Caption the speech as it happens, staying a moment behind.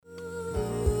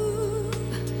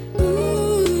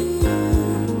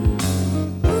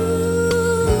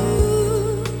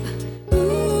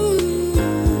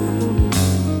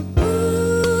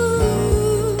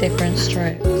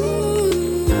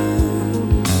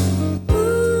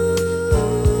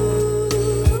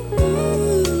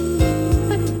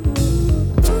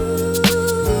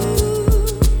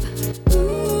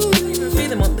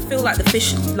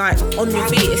fish like on your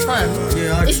feet. It's fun.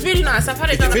 Yeah, it's really nice. I've had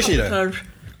it done. fishy though?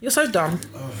 You're so dumb.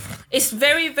 It's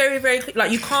very, very, very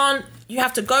like you can't. You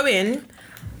have to go in.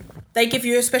 They give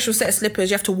you a special set of slippers.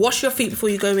 You have to wash your feet before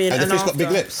you go in. And the fish got after.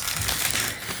 big lips.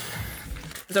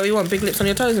 Is that what you want? Big lips on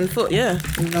your toes and foot? Yeah.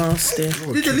 Nasty.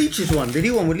 Did the leeches one? Did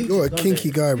he one with leeches? You're a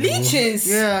kinky guy, bro. Leeches.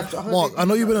 Yeah. Mark, I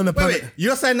know you've been on the planet. Wait,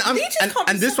 you're saying I'm Leeches can't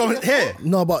and be this one sucking here.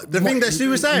 No, but The thing that she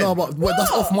was saying. No, but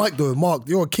that's off mic though. Mark,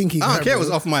 you're a kinky guy. I don't care. It bro. was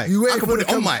off mic. You I waited can for put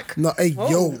the it on cam- mic. No, hey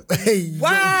yo, hey yo.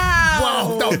 Wow.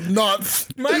 Wow, that was nuts.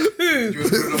 Mike who? You was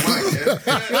putting on mic, yeah?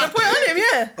 You want to put it on him?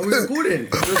 Yeah. Are we recording?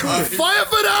 Fire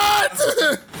for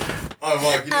that! Oh,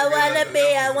 Mark, you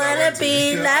I wanna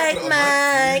be like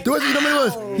Mike. Do you know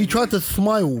what it was? He tried to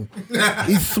smile.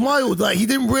 He smiled like he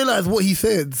didn't realize what he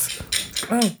said.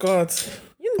 Oh God.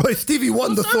 But Stevie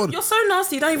Wonder saw. You're so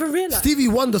nasty. You don't even realise. Stevie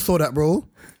Wonder saw that, bro.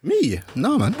 Me?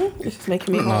 No, man. This is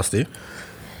making me Not nasty.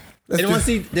 They didn't want to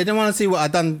see. They didn't want to see what I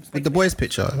done with the boys'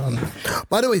 picture.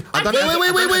 By the way, I done it as a- wait.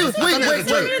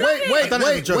 I done it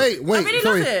as a joke. I really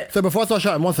Sorry. love it. So before I start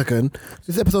shouting, 1 second.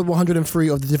 This is episode 103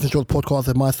 of the Different Strokes podcast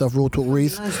with myself, Raw Talk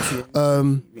Reese.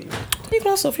 Leave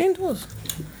glass off. You're indoors.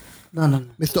 No.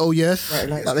 Mr. Oh Yes, Right,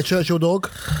 like- like the Churchill dog.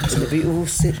 The beautiful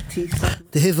sip teeth.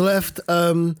 To his left,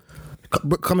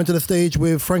 coming to the stage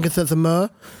with frankincense and myrrh,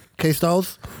 K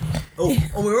Styles. Oh,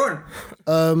 we're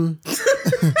on.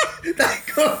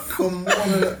 Come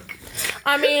on.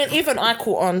 I mean, even I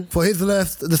caught on. For his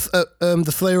left,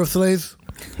 the Slayer of Slays.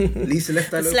 Lisa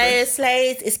left that.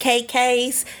 Slays, it's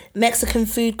KK's, Mexican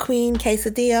food queen,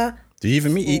 quesadilla. Do you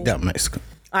even eat that Mexican?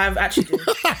 I actually do.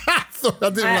 Sorry, I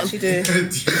didn't I like- actually do. Do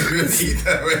you really eat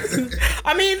that?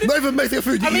 I mean, Not even Mexican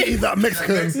food, you eat that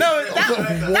Mexican. no,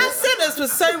 that sentence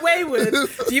was so wayward. Do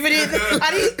you even eat?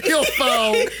 You're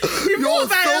foul. You're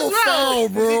so foul,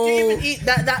 bro. Did you even eat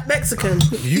that Mexican?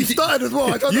 You started as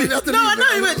well. I don't know. You have to No, I leave know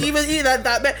it. you wouldn't even eat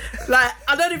that. Like,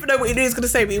 I don't even know what you knew he was going to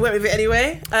say, but you went with it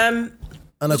anyway. And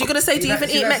Was you going to say, do you even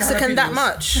eat Mexican that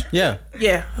much? Yeah.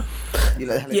 Yeah. You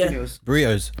like Yeah. jalapenos?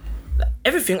 Burritos.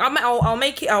 Everything. I'll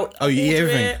make it out. Oh, you eat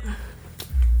Order everything? it.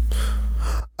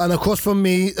 And across from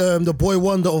me, the boy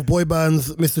wonder of boy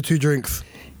bands, Mr. Two Drinks.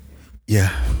 Yeah.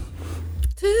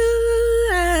 Two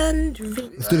and drink.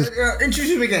 Introduce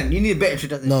him again. You need a better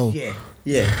introduction. No.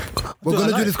 Yeah. We're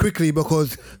gonna do this quickly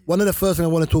because one of the first things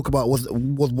I want to talk about was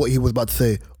what he was about to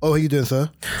say. Oh, how you doing, sir?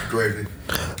 Gravy.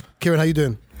 Kieran, how you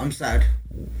doing? I'm sad.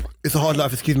 It's a hard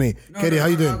life. Excuse me, Katie, how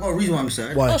you I doing? got a reason why I'm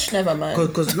sad. Why? Gosh, never mind.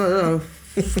 Because no.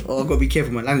 Oh, I gotta be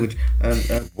careful with my language.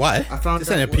 Why? I found this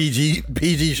ain't a out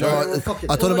PG show. Well, fuck it.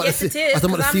 I told him Well, about yes, the it is, I told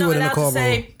him about the 'cause C I'm word in not the car, allowed to bro.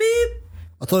 say beep.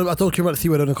 I told Kieran about the C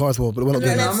word in the car as well, but we're not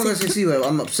doing No, that. I'm not gonna say well.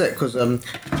 I'm upset because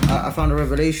I found a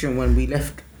revelation when we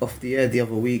left off the air the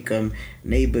other week.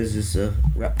 Neighbours is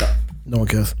wrapped up. No one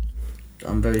cares.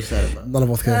 I'm very sad about it. None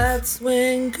of us care. That's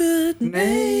when good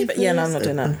neighbor. Yeah, no, I'm not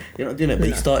doing that. You're not doing it, but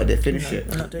you started it. Finish it.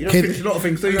 I'm not doing You it. don't finish a lot of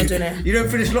things, do you? not doing it. You don't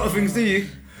finish a lot of things, do you?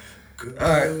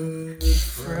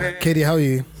 Alright. Katie, how are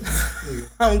you?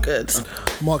 I'm good.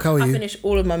 Mark, how are I you? finished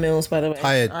all of my meals, by the way.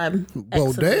 Tired. I'm Well,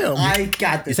 excellent. damn. I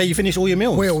got You this. say you finish all your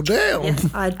meals? Well, damn. Yes,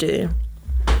 I do.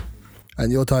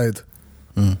 And you're tired.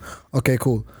 Okay,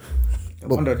 cool.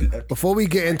 Before we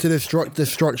get into the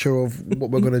structure of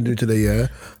what we're gonna do today, yeah.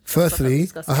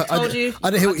 Firstly, I Told you.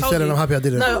 didn't hear what you told said, and I'm happy I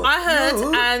didn't. No, I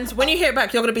heard, and when you hear it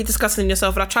back, you're going to be discussing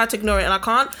yourself, and I tried to ignore it, and I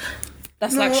can't.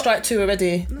 That's like strike two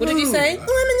already. What did you say? Oh,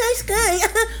 I'm a nice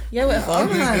guy. Yeah, whatever. I'm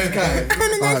a nice guy. I'm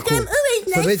a nice Alright, guy. cool. I'm always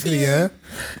So nice basically, to you. yeah,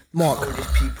 Mark,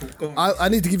 I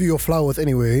need to give you your flowers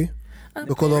anyway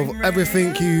because of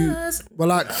everything you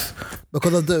relax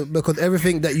because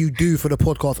everything that you do for the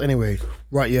podcast anyway,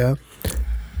 right? Yeah,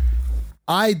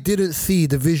 I didn't see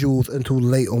the visuals until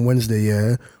late on Wednesday,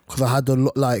 yeah, because I had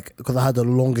the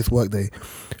longest work day.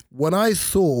 When I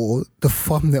saw the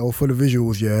thumbnail for the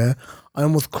visuals, yeah, I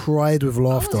almost cried with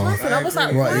laughter. I was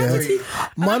like, Right, why yeah. did he?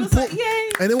 And I Man, was like, yay.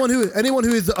 anyone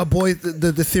who is a boy,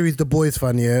 the series The Boys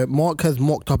fan, yeah, Mark has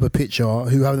mocked up a picture,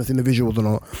 who haven't seen the visuals or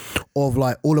not, of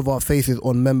like all of our faces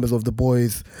on members of The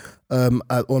Boys, on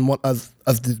what as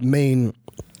the main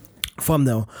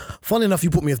thumbnail. Funny enough, you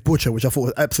put me as Butcher, which I thought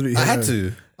was absolutely hilarious. I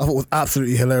had to. I thought was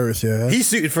absolutely hilarious, yeah. He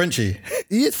suited Frenchie.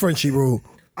 He is Frenchy, bro.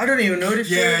 I don't even know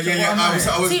this Yeah. shit. I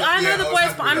was, See, I know yeah, the was boys,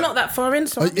 happy but with I'm that. not that far in.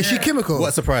 So Is she Kimiko? What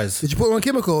a surprise. Did you put her on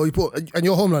Kimiko? Or you put and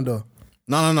you're Homelander.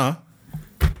 No.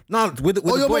 No, with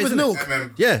Oh, the your boys, mum is innit?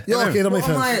 Milk. Yeah. Yeah, okay, that What makes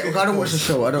am sense. I don't watch the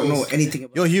show. I don't know anything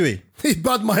about You're Huey. He's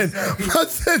bad mind. Man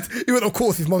said he went, of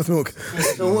course, his mum's milk.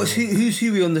 it. So who's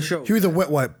Huey on the show? He was a wet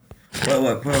wipe.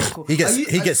 Well, cool. He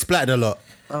gets splattered a lot.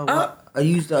 I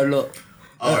use that a lot.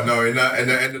 Oh no, in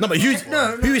the No, but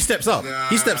Huey steps up.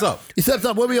 He steps up. He steps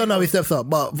up. Where we are now, he steps up.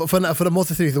 But for the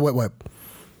Monster series, the wet wipe.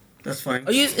 That's fine.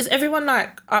 Is everyone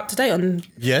like up to date on?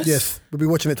 Yes. Yes, we'll be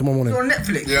watching it tomorrow morning. It's on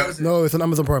Netflix. Yeah. No, it's on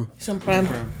Amazon Prime. It's on Prime.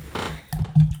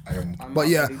 But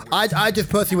yeah, I just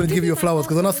personally wanted to give you your flowers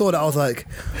because when I saw that, I was like,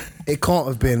 it can't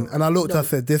have been. And I looked, I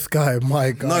said, this guy,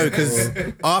 my God. No, because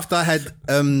after I had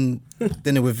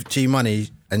dinner with G Money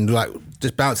and like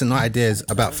just bouncing ideas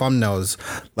about thumbnails,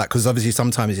 like because obviously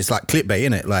sometimes it's like clickbait,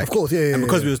 innit? Like, Of course, yeah. And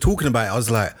because yeah. we was talking about it, I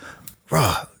was like,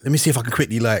 bruh, let me see if I can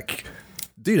quickly like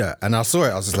do that. And I saw it,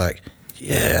 I was just like,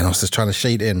 yeah, and I was just trying to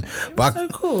shade in. But So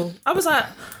cool. I was like,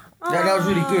 Yeah, that was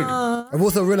really good. I've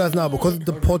also realised now because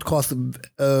the podcast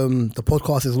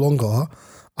is longer,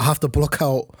 I have to block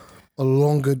out a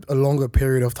longer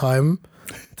period of time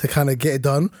to kind of get it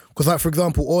done. Because like for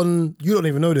example, you don't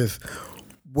even know this,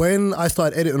 when I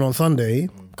started editing on Sunday,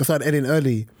 because I started editing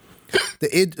early,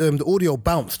 the audio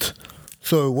bounced.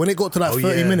 So when it got to like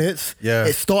 30 minutes,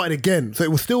 it started again. So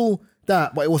it was still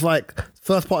that, but it was like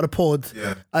first part of the pod,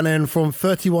 and then from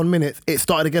 31 minutes it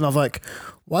started again. I was like,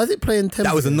 why is it playing 10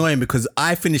 that was minutes? annoying because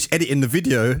I finished editing the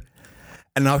video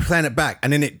and I was playing it back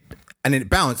and then it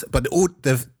bounced, but the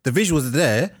visuals are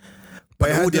there.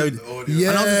 But the audio, Yeah.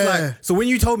 and I was just like, so when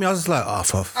you told me, I was just like, oh,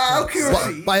 for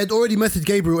But I had already messaged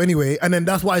Gabriel anyway, and then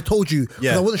that's why I told you. 'Cause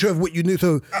Yeah. I wasn't sure of what you knew.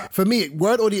 So for me, we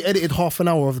had already edited half an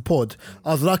hour of the pod.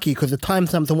 I was lucky because the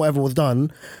timestamps and whatever was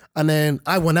done. And then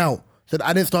I went out. So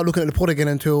I didn't start looking at the pod again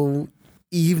until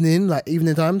evening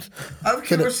times. Out of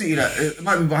curiosity, like it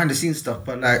might be behind the scenes stuff,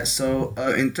 but like so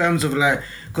in terms of like,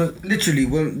 because literally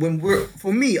when we're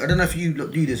for me, I don't know if you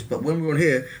lot do this, but when we're on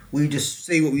here, we just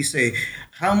say what we say.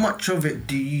 How much of it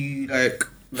do you like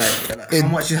how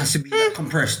much it has to be like,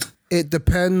 compressed? It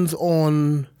depends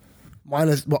on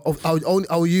minus. Well,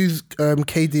 I'll use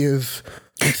KD's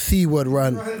C-word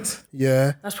rant.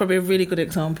 Yeah, that's probably a really good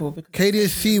example. Because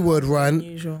KD's C-word rant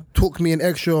unusual. took me an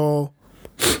extra.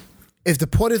 If the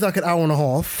pod is like an hour and a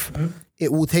half,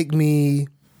 it will take me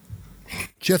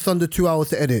just under 2 hours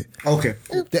to edit. Okay.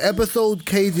 The episode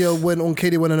KD went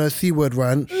on a C-word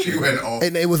rant. She went off.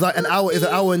 And it was like an hour. It's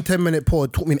an hour and 10-minute pod.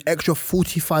 It took me an extra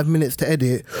 45 minutes to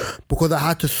edit because I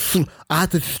had to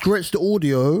stretch the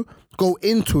audio, go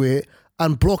into it,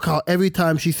 and block out every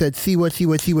time she said C-word,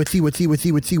 C-word, C-word, C-word, C-word,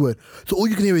 C-word, C-word. So all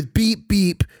you can hear is beep,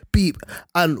 beep, beep.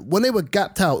 And when they were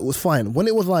gapped out, it was fine. When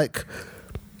it was like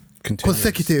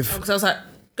consecutive. Because I was like,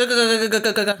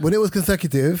 go. When it was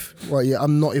consecutive, right? Yeah,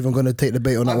 I'm not even gonna take the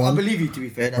bait on that I one. believe you. To be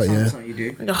fair, that's Right, something you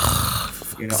do. You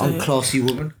know, unclassy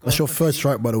woman. That's your first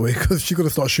strike, by the way, because she's gonna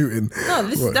start shooting. No,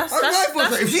 this, Right. that's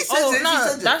If she says it, she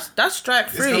says it. that's strike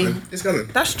It's three. coming. It's coming.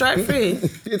 That's strike three.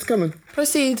 It's coming.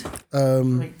 Proceed.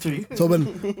 So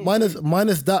when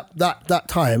minus that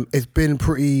time, it's been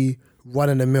pretty run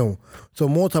in the mill. So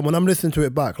more time when I'm listening to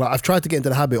it back, like I've tried to get into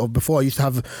the habit of before I used to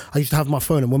have my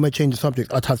phone, and when we change the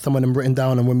subject, I'd have some of them written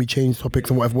down, and when we change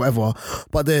topics and whatever.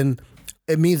 But then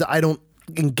it means that I don't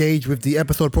engage with the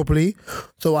episode properly.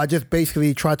 So I just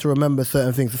basically try to remember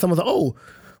certain things. So someone's like, "Oh,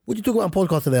 what you talking about on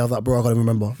podcast today?" I was like, "Bro, I can't even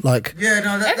remember." Like, Yeah,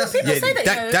 no, that's People say that, you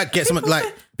know. that gets People like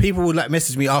say- people would like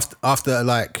message me after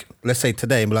like let's say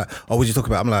today and be like, oh, what did you talk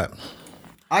about? I'm like,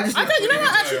 I just. I don't. You know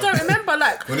what? I actually don't remember.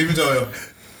 Like Don't even tell you.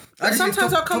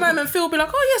 sometimes I'll come home and Phil will be like,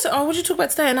 "Oh yes, what did you talk about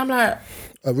today?" And I'm like,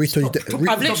 Reese told you to,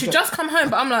 I've literally just come home,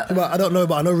 but I'm like, I don't know,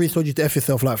 but I know Reese told you to F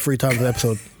yourself like 3 times an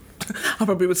episode. I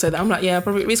probably would say that. I'm like, yeah,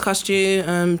 probably recast you,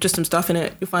 just some stuff in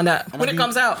it. You'll find out when it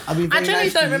comes out. I'll be I very genuinely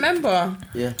nice to don't you. remember.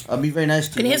 Yeah, I'll be very nice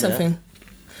to Can you hear yeah. something?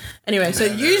 Anyway, so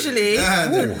usually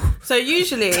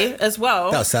as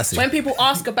well, That was sassy. when people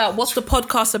ask about what's the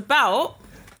podcast about,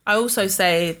 I also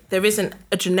say there isn't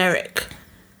a generic.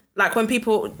 Like when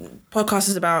podcast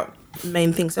is about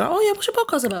main things, they're like, oh yeah, what's your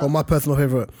podcast about? Or my personal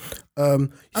favourite.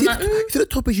 See the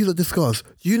topics you discuss?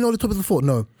 Do you know the topics before?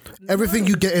 No. Everything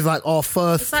you get is like our It's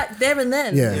first. like there and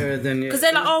then. Yeah. Yeah, then, yeah. Because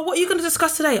they're like, oh, what are you going to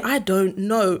discuss today? I don't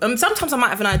know. Sometimes I might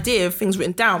have an idea of things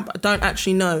written down, but I don't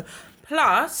actually know.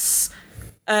 Plus,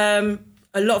 a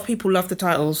lot of people love the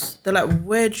titles. They're like,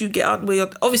 where'd you get out?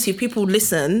 Obviously, if people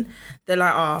listen, they're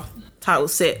like, oh,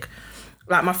 title's sick.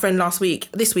 Like my friend this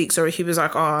week, he was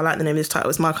like, oh, I like the name of this title.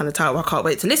 It's my kind of title. I can't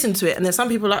wait to listen to it. And then some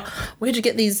people are like, where'd you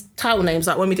get these title names?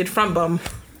 Like when we did Front Bum.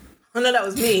 I know that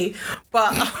was me,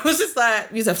 but I was just like,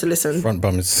 you just have to listen. front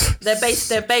bum is.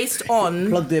 They're based on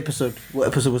Plug the episode. What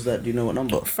episode was that? Do you know what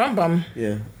number? Front Bum.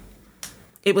 Yeah.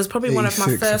 It was probably one of my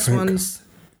 86, I first think. ones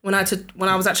when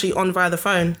I was actually on via the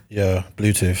phone. Yeah,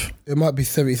 Bluetooth. It might be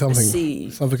 70 something.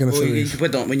 see. Something in the Or you series. can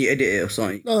put on when you edit it or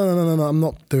something. No. I'm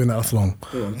not doing that. That's long.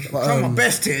 I'm trying my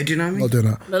best here. Do you know what I mean? Not doing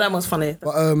that. No, that one's funny.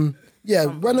 But yeah,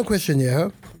 random question. Yeah,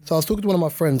 So I was talking to one of my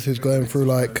friends who's going through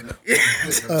like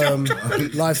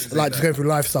life, like just going through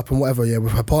life stuff and whatever, yeah,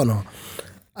 with her partner.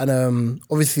 And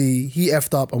obviously he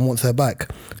effed up and wants her back.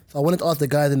 So I wanted to ask the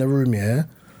guys in the room, yeah.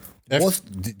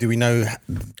 Do we know?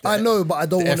 I know, but I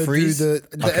don't want to do the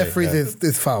Okay, F freeze yeah.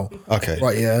 is foul. Okay.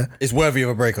 Right, yeah. It's worthy of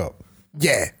a breakup.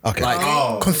 Yeah. Okay.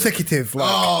 Like consecutive,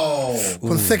 like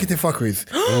consecutive fuckeries.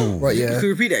 Right, yeah. Can you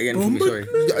repeat that again for me? Sorry.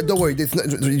 Yeah, don't worry,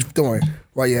 don't worry.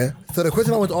 Right, yeah. So the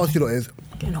question I want to ask you lot is,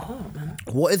 Getting hot, man.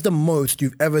 what is the most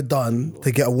you've ever done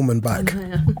to get a woman back?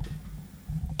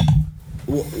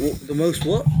 What, the most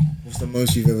what? What's the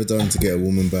most you've ever done to get a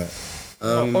woman back?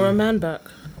 Or a man back.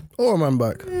 Or a man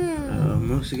back?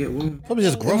 Most to get woman. Probably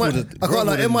just groveled. I can't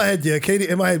like in my head, yeah. Katie,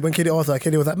 in my head, when Katie asked that,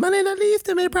 Katie was like, "Money that leads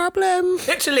to me problem."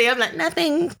 Literally, I'm like,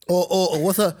 nothing. Or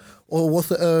what's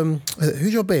the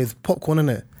who's your babe? Popcorn,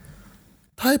 innit?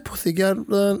 Tight pussy girl,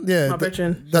 yeah. My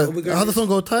brethren. How the song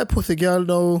go? Tight pussy girl,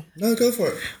 no. No, go for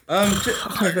it. I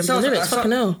can't remember the lyrics.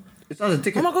 Fucking hell. It sounds a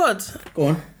ticket. Oh my god. Go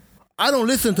on. I don't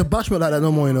listen to Bashment like that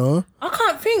no more, you know. I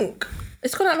can't think.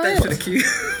 It's gone out my Thanks for the head. cue.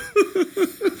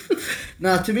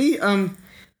 Now, to me,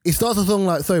 He starts a song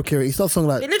like, sorry, Kiri. He starts a song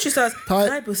like, It literally says,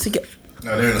 Tight-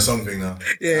 No, they're in a song thing now.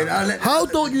 yeah. how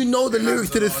don't you know the lyrics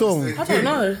to this song? I don't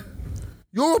know.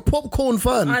 You're a popcorn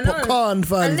fan. I know. Popcorn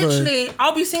fan. And sorry. literally,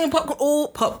 I'll be singing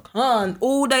popcorn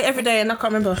all day, every day, and I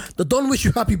can't remember. The Don wish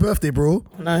you happy birthday, bro.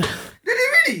 No. Did he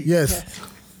really? Yes.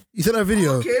 He sent her a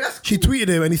video. Okay, that's She tweeted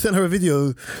him and he sent her a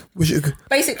video.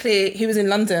 Basically, he was in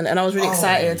London, and I was really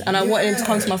excited, and I wanted him to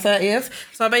come to my 30th.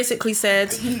 So I basically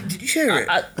said, Did you share it?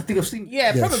 I think I've seen it.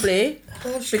 yeah, Yes. probably.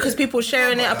 Because people were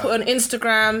sharing it, I put it on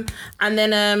Instagram, and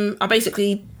then I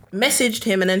basically messaged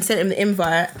him and then sent him the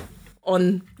invite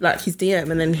on like his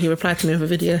DM, and then he replied to me with a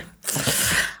video.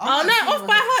 Oh no, off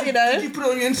by heart, you know. Did you put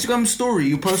it on your Instagram story,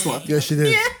 your personal? Yeah, she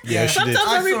did. Yeah, she did. sometimes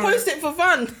I I saw repost it for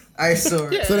fun. I saw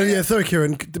it. So yeah, sorry,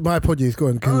 Kieran. My apologies. Go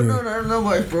on. Oh Continue. no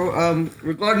worries, bro.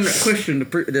 Regarding that question,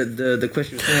 the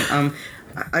question,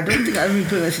 I don't think I've been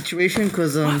put in that situation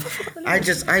because I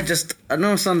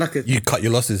don't sound like a You cut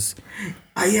your losses.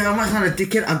 yeah, I might sound a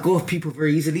dickhead. I go off people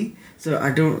very easily, so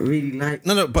I don't really like.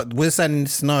 No, but we're saying in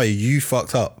this scenario, you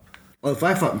fucked up. Oh, if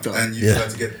I fucked up, And you Yeah. tried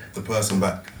to get the person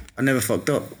back. I never fucked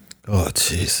up. Oh,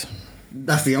 jeez.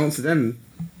 That's the answer then.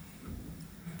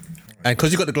 And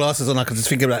because you got the glasses on, I could just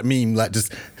think of that meme, like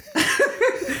just.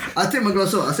 I take my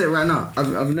glass off. I say it right now.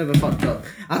 I've never fucked up.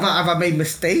 Have I made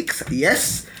mistakes?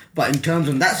 Yes, but in terms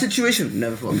of that situation,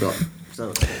 never fucked up.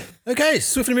 So Okay,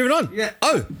 swiftly moving on. Yeah.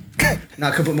 Oh. now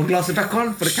I can put my glasses back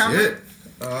on for the camera. Shit.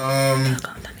 Can't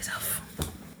done yourself.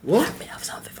 What? Let me have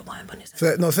something for mine, bunny. Say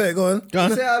it. Go on. Go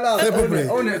on. Say it out loud. Say it properly.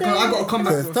 Own it, 'cause I gotta come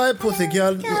back. Say, tight pussy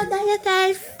girl.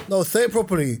 No, say it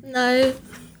properly. No,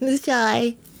 it's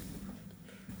shy.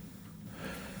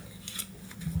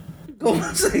 Go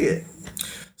on, say it.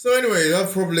 So anyway,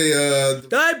 that's probably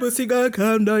Die, pussy girl,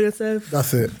 calm down yourself.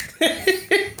 That's it.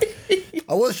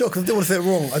 I wasn't sure because I didn't want to say it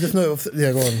wrong. I just know it was,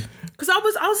 yeah, go on. Because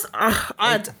I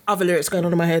had other lyrics going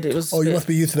on in my head. It was. Oh, you must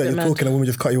be used to that. You're talking and a woman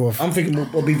just cut you off. I'm thinking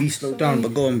Bobby V slow down,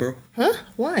 but go on, bro. Huh?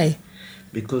 Why?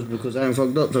 Because I ain't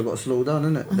fucked up, so I got to slow down,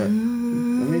 innit? I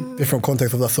mean, Different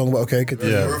context of that song, but okay.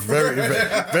 Continue.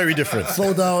 Yeah, very different.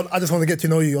 Slow down. I just want to get to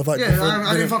know you. I was like, yeah, different-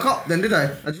 I didn't fuck up then, did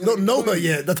I? You don't know her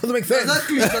yet. That doesn't make sense.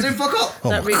 Exactly, so I didn't fuck up.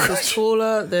 That Reach was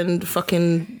taller than the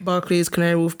fucking Barclays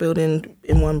Canary Wharf building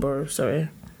in one borough. Sorry.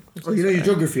 Oh, you know your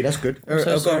geography, that's good.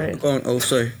 so sorry. Go on. Oh,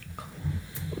 sorry.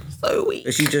 So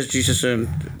weak. She just she doesn't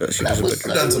was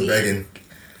I've done some begging.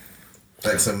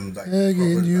 Like some like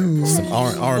Begging you.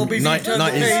 Bobby V turned the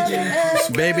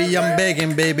 90s. Baby, I'm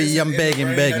begging,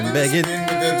 begging.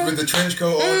 with the trench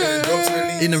coat on and the drops in the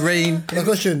knees. In the rain. My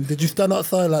question: did you stand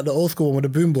outside like the old school one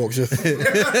with the boombox? Just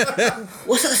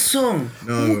What's that song?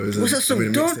 No, it was What's that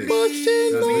song? Don't be. be What's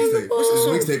that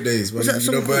song? Mixtape days when What's that you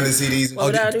song know burning CDs.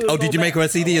 Oh, did you make her a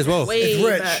CD as well? Way it's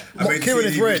rich. back. I made Kieran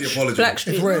is CD with rich. the apology.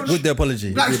 Blackstreet. It's rich. With the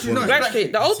apology. Blackstreet, no,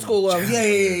 Blackstreet, the old school one.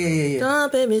 Yeah.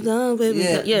 Don't baby, don't baby.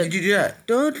 Yeah. Yeah. Did you do that?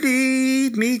 Don't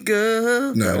leave me,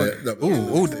 girl. No, that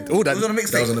Ooh, It was on a that. was on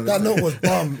mixtape. the That note was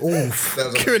bum. Oof. That was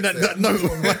on the Kieran, that note.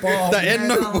 That end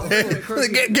note.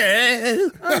 Get.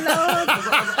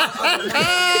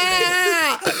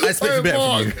 I expect better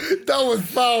from you. That was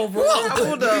foul, bro.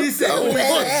 That was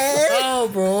foul,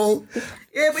 bro.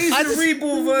 Yeah, but he's the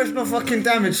reball version of fucking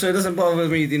Damage, so it doesn't bother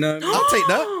me, you know. I'll take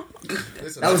that.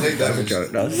 Listen, I'll take that.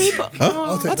 I'll take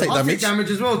I'll take damage.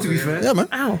 Damage as well, to be fair. Yeah, man.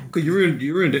 Ow. Because you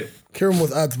ruined it. Kieran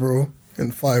was ads, bro.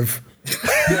 In 5.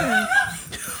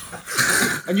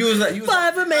 And you was like,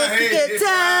 Five are meant to get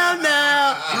down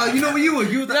now. no, you know what you were?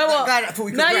 You was You know that what? guy that thought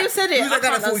he could Now rap. you said it, You was that I guy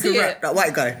that can't thought he could unsee rap. it. That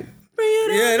white guy.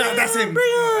 Yeah, no, that's him. Bring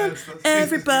on.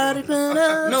 Everybody put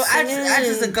up. No, Axe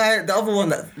is the guy, the other one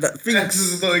that thinks. Axe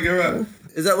is something around.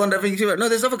 Is that one that thinks you're right? No,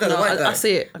 there's another guy, the white guy. I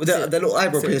see it. With the little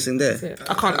eyebrow piercing there.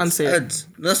 I can't unsee it. Ads.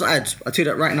 No, that's not ads. I'll tell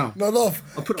you that right now. No, love.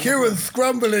 put it on Kieran's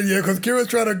scrambling here because Kieran's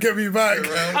trying to get me back.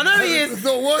 I know he is. It's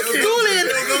not working.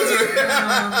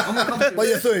 But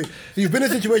yeah, sorry. So you've been in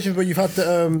situations where you've had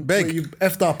to where you've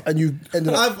effed up and you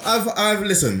ended up I've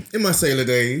listened. In my sailor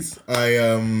days,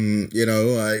 in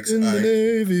the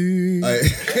Navy.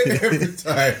 every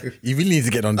time. You really need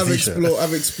to get on the t-shirt.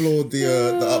 I've explored the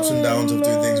ups and downs of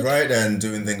doing things right and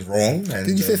doing things wrong. And,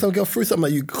 Did you say some girl threw something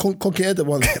like you conky head at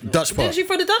once? Dutch part. Did she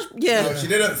throw the Dutch? Yeah. No, she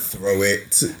didn't throw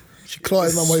it. She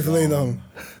clotted my way for laying down.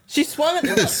 She swung at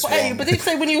the Dutch. Hey, but did you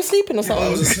say when you were sleeping or something? I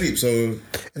was asleep, so Is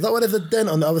that why there's a dent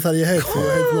on the other side of your head? So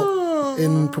your head's not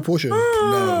in proportion.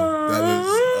 no, that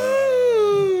was.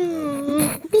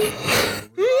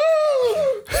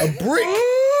 A brick.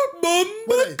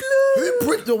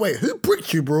 Who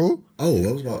bricked you, bro? Oh,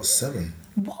 I was about 7.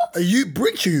 You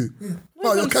bricked you?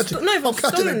 Oh, you're catching. I'm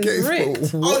catching a case,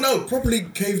 bro. Oh no, properly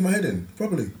caved my head in.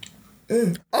 Properly.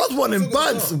 I was one in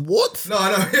bands. What? No,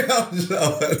 I know.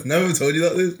 Never told you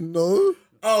that. This. No.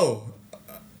 Oh.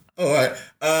 All right.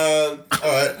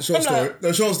 Short story.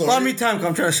 No, short story. How many times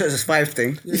I'm trying to search this 5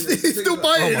 thing? He's still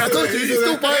biting. I told you, he's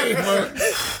still biting, bro.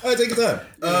 All right, take your time.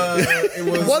 It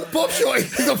was One pop shot,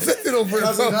 he's obsessing over it.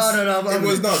 cousin. No. It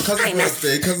was not cousin's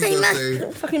birthday.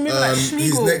 Fucking move like His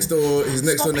Schmeagol. next door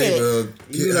Stop neighbour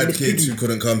You had like kids who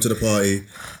couldn't come to the party,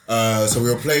 so we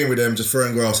were playing with them, just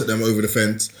throwing grass at them over the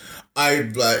fence. I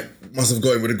must have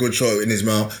got him with a good shot in his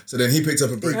mouth. So then he picked up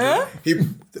a brick. We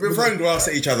were throwing grass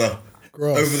at each other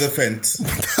over the fence.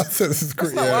 This is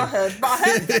great. That's not what I heard. But I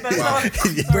heard.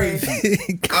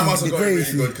 I must have got it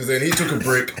really good because then he took a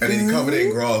brick and then he covered it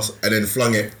in grass and then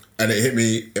flung it and it hit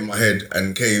me in my head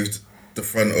and caved the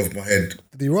front of my head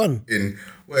Did he run? in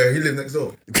where he lived next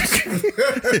door.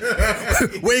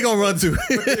 Where you gonna run to?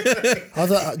 How's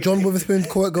that John Witherspoon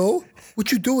court goal? What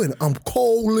you doing? I'm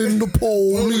calling the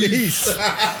police.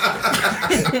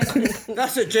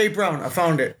 That's it, Jay Brown. I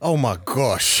found it. Oh my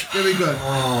gosh. There we go.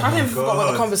 I didn't forgot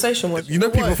what the conversation was. You know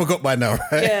people forgot by now,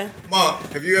 right? Yeah. Mark,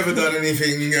 have you ever done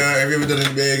anything? Have you ever done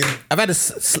anything big? I've had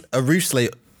a roof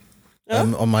slate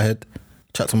on my head.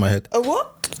 Chucked on my head. A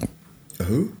what?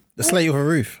 Who? The slate of a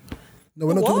roof. No,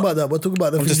 we're not talking about that. We're talking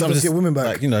about the things to get women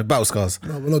back. Like, battle scars.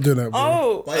 No, we're not doing that, bro.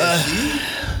 Oh. By a she?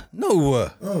 No.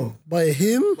 Oh, By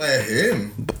him? by a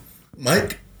him.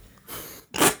 Mike.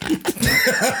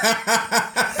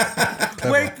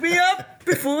 Wake me up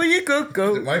before you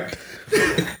go. Mike.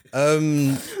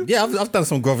 Yeah, I've done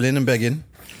some groveling and begging.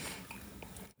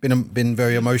 Been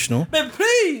very emotional. But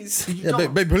please. Yeah,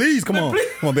 baby, please, come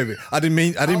on, baby. I didn't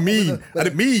mean.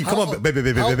 Come on,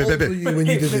 baby. How old were you when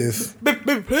you did this? But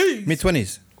please.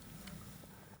 Mid-20s.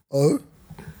 Oh?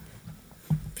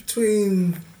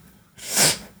 Between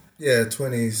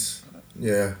 20s,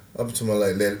 up to my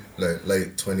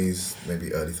late 20s,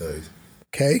 maybe early 30s.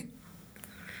 Okay.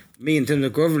 Me in terms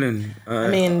of groveling. I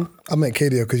mean, I meant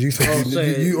Kadia because you said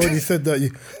you already said that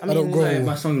I don't mean, grovel.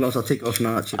 My sunglasses, I'll take it off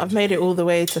now, actually. I've made it all the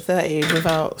way to 30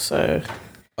 without, so.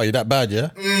 Oh, you that bad, yeah?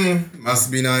 Must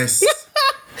be nice.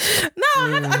 No,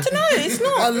 I don't know. It's I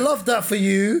not. love that for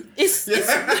you. It's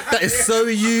That is so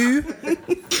you. no.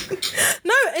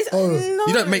 It's Oh. no.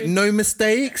 You don't make no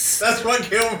mistakes. That's what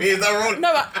killed me. Is that wrong?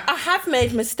 No, I have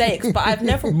made mistakes, but I've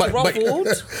never But-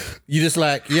 grovelled. You just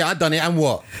like, yeah, I done it, and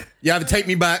what? You either take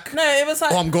me back, No, it was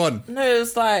like. or I'm gone. No, it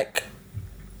was like.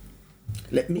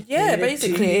 Let me. Yeah,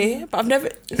 basically. But I've never.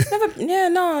 It's never. Yeah,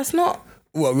 no, it's not.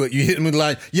 What, you hit him with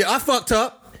like, yeah, I fucked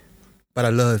up, but I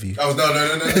love you. Oh, no.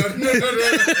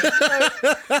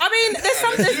 I mean, there's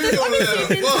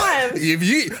obviously been times. If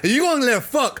you gonna let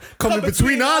fuck come in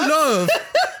between our love,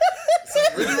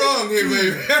 Really wrong here,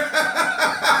 baby.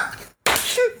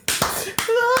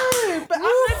 No, but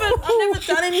I've never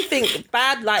done anything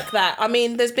bad like that. I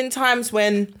mean, there's been times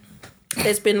when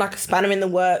there's been like a spanner in the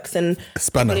works, and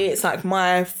Spanner. probably it's like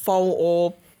my fault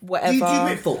or whatever. Do you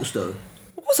make faults, though?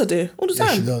 Of course I do, all the Yeah,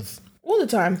 time. she does. All the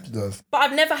time. She does. But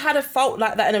I've never had a fault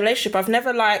like that in a relationship. I've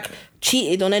never like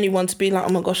cheated on anyone to be like, oh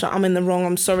my gosh, I'm in the wrong,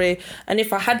 I'm sorry. And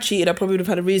if I had cheated, I probably would have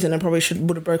had a reason and probably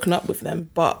would have broken up with them.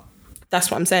 But that's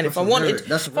what I'm saying. If I wanted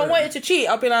to cheat,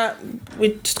 I'd be like,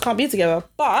 we just can't be together.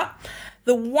 But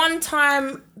the one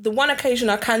occasion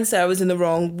I can say I was in the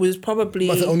wrong was probably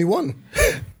That's the only one.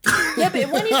 yeah, but it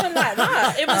wasn't even like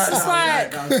that. It was just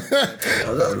like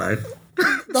Oh, that was nice.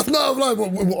 That's not like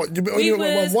what you we only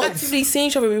went was once. actively seeing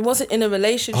each other. We wasn't in a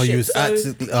relationship. oh, you was so-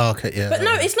 actually, oh, okay, yeah. But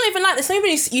no, it's not even like this.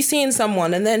 Nobody you seeing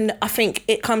someone, and then I think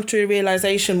it comes to a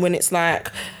realization when it's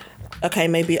like, okay,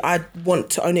 maybe I want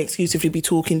to only exclusively be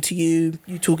talking to you,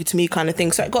 you talking to me kind of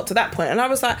thing. So it got to that point and I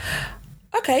was like,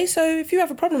 okay, so if you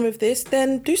have a problem with this,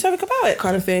 then do something about it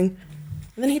kind of thing.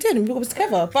 And then he did, and we got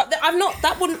together. But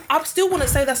I still wouldn't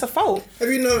say that's a fault. Have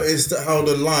you noticed that how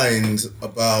the lines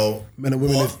about Men and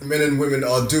women what men and women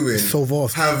are doing so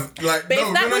vast. have like But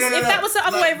if that was the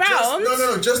other way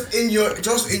round, just in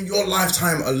your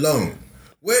lifetime alone,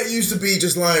 where it used to be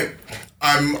just like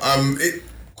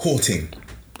courting.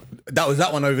 That was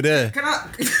that one over there.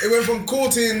 It went from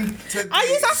courting to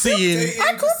seeing.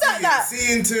 I called that.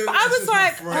 Seeing to. But I was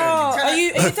like, oh, are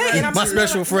you dating? My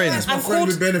special friend. That's my friend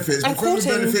with benefits. My friend with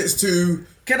benefits to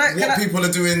what people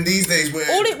are doing these days. Where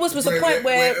all it was a point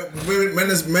where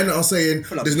men are saying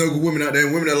there's no good women out there,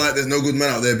 and women are like there's no good men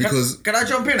out there because Can I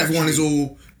jump in? everyone is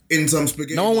all in some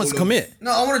spaghetti. No one wants to commit.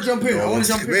 No, I want to jump in. I want to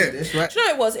jump in with this, right? Do you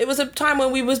know what it was? It was a time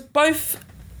when we was both.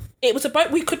 It was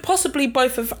we could possibly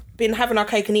both have been having our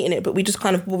cake and eating it, but we just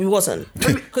we wasn't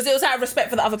because it was out of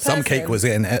respect for the other person. Some cake was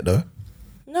getting ate though.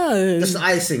 No, That's the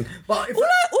icing. But if all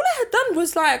I had done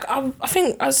was like I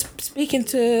think I was speaking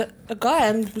to a guy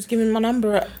and was giving my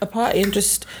number at a party and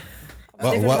just.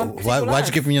 Why'd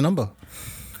you give him your number?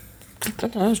 I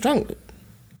don't know, I was drunk.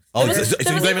 Oh, so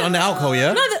you blame it on the alcohol,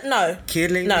 yeah? No.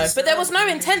 Killing No, yourself. but there was no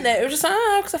intent there. It was just like,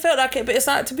 because I felt like it. But it's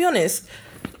like, to be honest,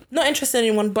 not interested in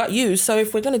anyone but you. So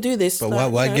if we're going to do this... But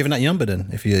like, why giving out your number then?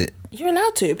 If you... You're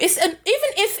allowed to. Even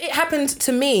if it happened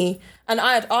to me and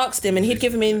I had asked him and he'd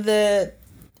given me the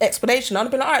explanation, I'd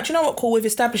have been like, all right, do you know what? Cool, we've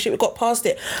established it. We've got past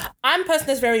it. I'm a person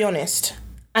that's very honest.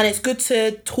 And it's good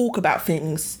to talk about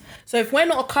things. So if we're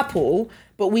not a couple,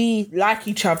 but we like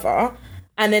each other,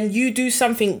 and then you do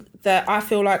something that I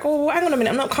feel like, oh, hang on a minute,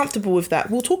 I'm not comfortable with that.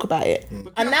 We'll talk about it.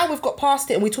 And now we've got past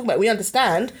it and we talk about it, we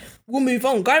understand, we'll move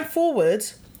on. Going forward,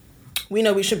 we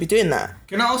know we shouldn't be doing that.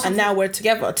 Can I ask and now we're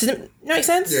together. Does it make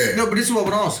sense? Yeah. No, but this is what I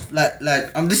want to ask.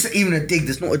 Like, this is even a dig.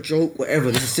 This is not a joke,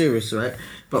 whatever. This is serious, right?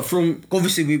 But from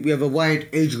obviously we have a wide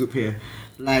age group here.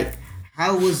 Like,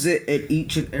 how was it at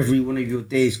each and every one of your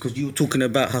days? Because you were talking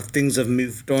about how things have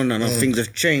moved on and how things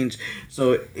have changed.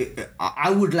 So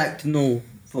I would like to know,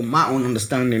 from my own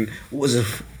understanding, what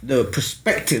was the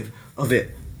perspective of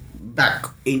it back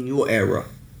in your era.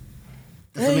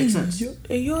 Does that make sense?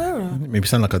 Your era. Maybe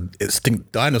sound like a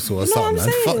extinct dinosaur or something, man.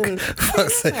 saying.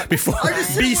 Fuck's sake. Before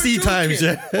BC times,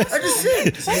 yeah. I just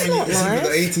said. That's not nice.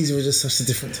 The 80s were just such a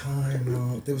different time.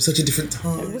 Mark. They were such a different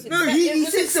time. No, he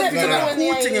said something about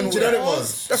courting and all Do you know that. what it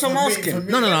was? That's what I'm asking.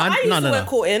 No. I used the word No.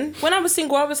 courting. When I was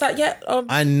single, I was like,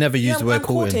 I never used the word I'm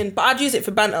courting. But I'd use it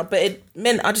for banter. But it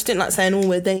meant I just didn't like saying, "Oh,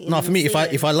 we're dating." No, for me, if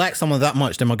I like someone that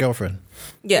much, they're my girlfriend.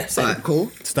 yeah, same. Alright,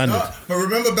 cool. Standard. But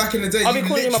remember back in the day, I'll be you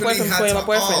calling you my literally boyfriend had before you're to my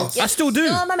boyfriend. ask. I still do.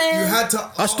 Oh, my man. You had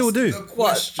to I still ask do. the What?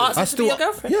 question. Ask him to be your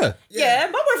girlfriend? Yeah. Yeah,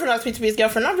 my boyfriend asked me to be his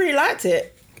girlfriend. I really liked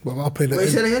it. Well, I'll play the. Wait,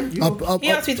 say it again? He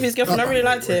asked me to be his girlfriend. I really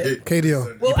liked it.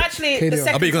 KDO. Well, actually, Katie, the I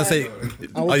second I bet you're gonna say.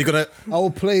 Are you gonna? I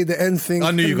will play the end thing. I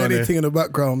knew you were gonna. anything in the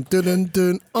background. Dun dun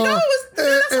dun. No,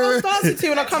 that's what I was dancing to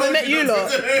when I come and met you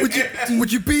lot.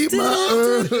 Would you be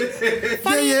my?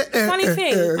 Funny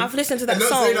thing, I've listened to that Not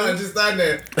say song. nothing, just stand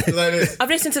there like this. I've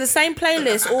listened to the same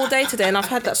playlist all day today, and I've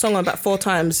had that song on about 4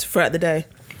 times throughout the day.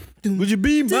 Would you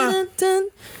be my? Dun, dun.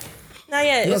 No,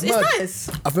 yeah, it's mad. nice.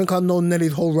 I think I know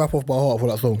Nelly's whole rap off by heart for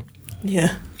that song.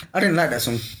 Yeah. I didn't like that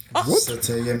song. So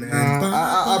tell your man,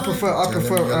 I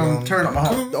prefer Turn Up My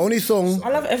Heart. The only song, I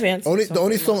love every answer. the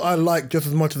only song I like just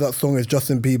as much as that song is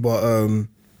Justin Bieber,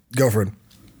 Girlfriend.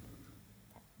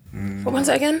 What one's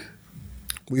that again?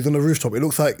 He's on the rooftop. It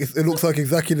looks like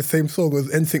exactly the same song as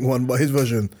NSYNC one, but his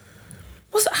version.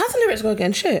 How's the lyrics go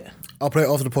again? Shit. I'll play it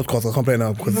after the podcast. I can't play it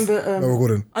now because remember, we're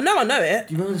recording. I know it.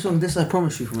 Do you remember the song This I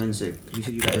Promise You from NSYNC? You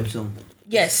said you like him song.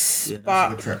 Yes, Yeah, that's a but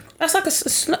good track.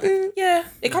 that's like yeah.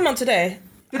 It come on today.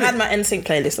 I had my NSYNC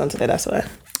playlist on today. That's why.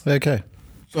 Okay.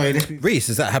 Sorry, let's be. Reese,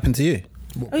 has that happened to you?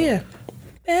 Oh yeah.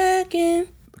 Begging.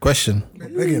 Question.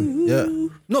 Begging. Yeah.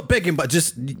 Not begging, but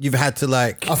just you've had to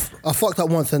like. I fucked up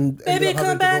once and Baby, ended up having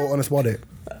come back. to go on a spa date.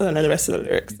 I don't know the rest of the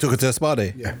lyrics. Took her to a spa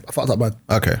day. Yeah, I fucked up, man.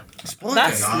 Okay.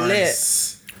 That's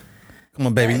lit. Come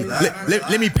on, baby.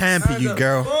 Let me pamper you,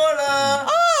 girl.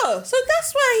 Oh, so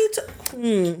that's why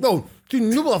he. No, dude,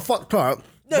 you know what I fucked up?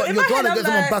 No, But in you're my trying head, to I'm get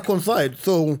someone like- back on side,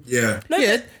 so Yeah. No,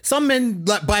 Yeah, some men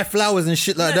like buy flowers and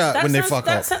shit like that when they fuck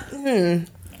up. I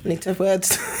need to have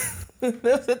words. There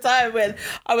was a time when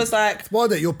I was like, why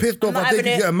that you're pissed off. not I think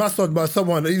having you it. get a massage by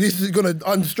someone. This is gonna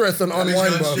unstress and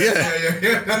unwind, bro. Yeah.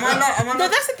 no,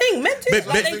 that's the thing. Men do.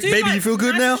 Like, they do baby, like you feel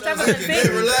good nice now? extravagant It things.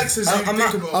 relaxes you.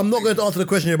 Think about I'm not going to answer the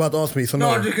question you're about to ask me, so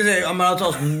no. No, just because I'm allowed to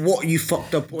ask what you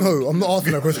fucked up on. No, I'm not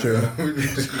asking that question.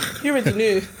 You already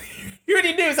knew. You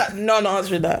already knew. It's like, no, I'm not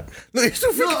answering that. No, you're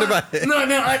still thinking about it. No,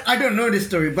 I don't know this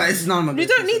story, but it's none of my You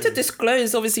don't need to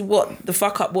disclose, obviously, what the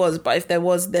fuck up was, but if there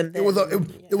was, then It was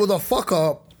a fuck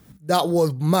up that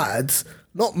was mad.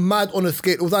 Not mad on a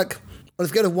scale. It was like on a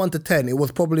scale of 1 to 10. It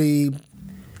was probably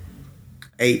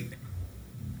 8.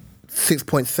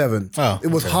 6.7. Oh, it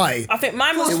was okay. high. I think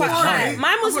mine was quite high.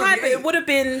 Mine was high, but it would have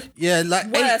been Yeah, like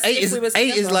worse eight if is we was eight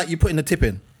is together. like you putting the tip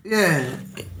in. Yeah.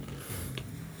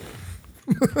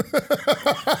 You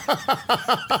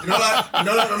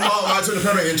know, like when Mark took the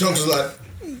permit in chunks was like,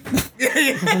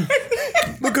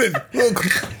 Look at it. Look.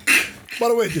 By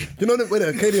the way, you know wait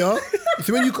there, KDR. You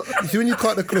see when you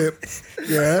cut the clip,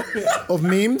 yeah, of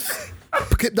memes.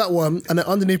 Clip that one and then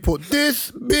underneath put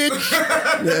this bitch.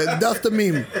 Yeah, that's the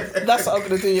meme. That's what I'm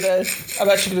gonna do. You know, I'm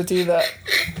actually gonna do that.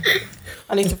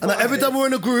 I need to. And every time we're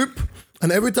in a group,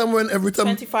 and every time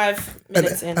 25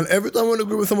 minutes in. and every time we're in a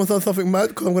group with someone says something mad,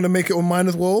 because I'm gonna make it on mine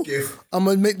as well. GIF. I'm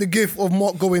gonna make the gif of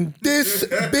Mark going this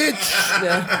bitch.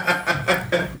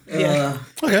 Yeah.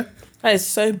 Okay. That is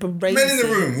so brazy. men in the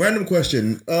room. Random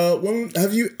question. When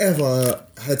have you ever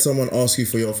had someone ask you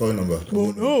for your phone number?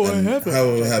 Well, no, I haven't.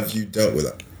 How have you dealt with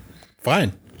that?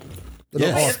 Fine. They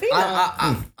don't Yeah. ask.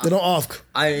 They don't ask.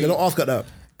 They don't ask at that.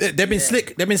 They've been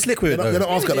slick. They've been slick with it. They Though. don't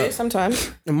ask at that.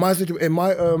 Sometimes. In my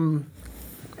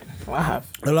I have.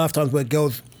 the lifetimes where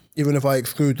girls, even if I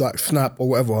exclude like Snap or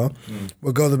whatever,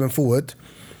 where girls have been forward,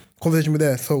 conversation with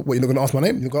there. So what, you're not gonna ask my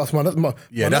name? You're gonna ask my Yeah, my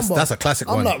that's- number? that's a classic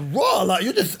I'm one. like raw, like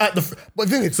you're just at the. But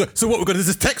the thing is, So what we're gonna do is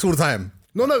just text all the time.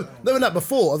 no, in that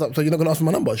before. I was like, so you're not gonna ask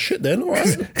my number? Shit, then, all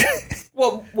right.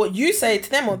 What you say to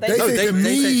them or they They say? say to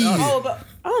they say me. to us. Oh, but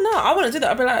no, I wouldn't do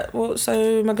that. I'd be like, well,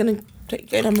 so am I gonna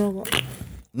take your number or what?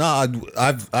 No,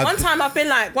 I've One time I've been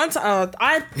like,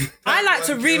 I like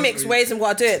to remix ways and what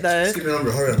I do it though. Give me a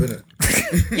number. Hurry up, innit?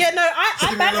 Yeah, no,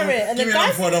 I banner it, and Give the me a number guys.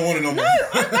 before I don't want a number. No,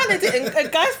 I bannered it,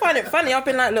 and guys find it funny. I've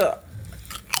been like, look,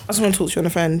 I just want to talk to you on the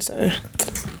phone, so.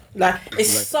 Like, it's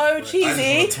so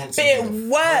cheesy, but it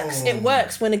works. It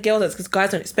works when a girl does, because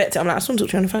guys don't expect it. I'm like, I just want to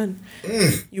talk to you on the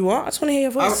phone. You what? I just want to hear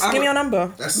your voice. Give me your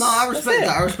number. No, I respect it.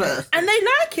 that. I respect that. And they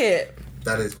like it.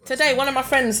 That is. Today, one of my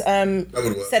friends would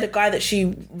work. said a guy that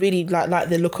she really liked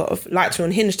the look of, liked her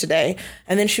on Hinge today,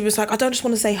 and then she was like, I don't just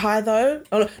want to say hi though.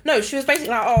 Oh, no, she was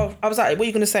basically like, oh, I was like, what are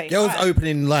you going to say? girls Hi.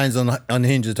 opening lines on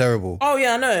Hinge are terrible. Oh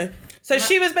yeah, I know. So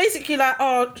she was basically like,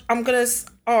 I'm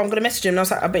gonna message him, and I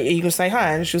was like, I bet you're gonna say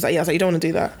hi, and she was like, yeah. I was like, you don't want to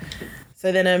do that.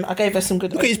 So then I gave her some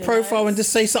good. Look at his profile and just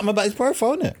say something about his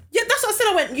profile, innit? Yeah, that's what I said.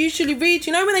 I went, usually read.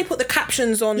 You know when they put the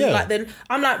captions on, Yeah. like then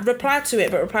I'm like, reply to it,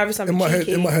 but reply with something In my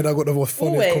cheeky. head, I got the most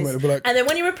funniest Always. comment. It'd be like, And then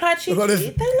when you reply cheeky, Look at they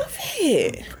this. love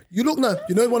it. you look now.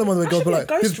 You know one of my girls should be be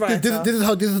a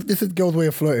like, this is girls' way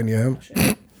of flirting, yeah.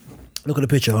 Look at the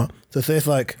picture. So say it's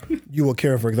like you or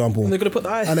Kira, for example. They're gonna put the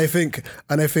eyes. And they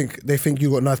think you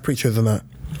got nice pictures and that.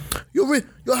 You're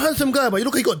a handsome guy, but you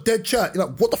look like you got dead chat. You're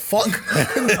like, what the fuck?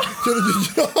 do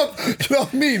you know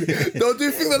what I mean? Don't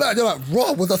do things like that. You're like,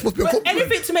 Rob, was that supposed to be a But compliment?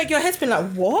 anything to make your head spin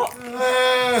like, what?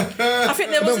 I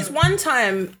think there was this one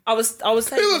time I was saying He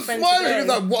to my was friend smiling. today, He's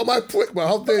like, what am I prick, man?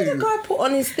 How dare the you? guy put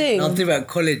on his thing. I'm thinking about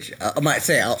college. I might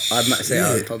say it out. I might say it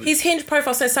out. Probably. His Hinge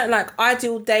profile says something like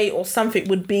ideal date or something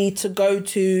would be to go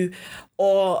to,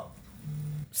 or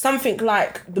something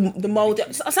like the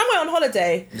Maldives, somewhere on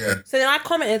holiday. Yeah. So then I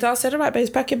commented, I said, all right, babes,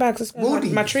 pack your bags, let's go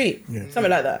on my treat. Something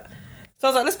like that. So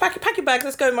I was like, let's pack your bags,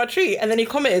 let's go on my treat. And then he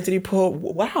commented and he put,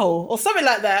 wow, or something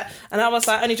like that. And I was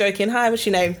like, only joking, hi, what's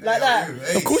your name? Like that.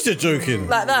 Of course you're joking.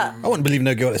 Like that. I wouldn't believe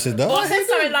no girl that said that. Or I said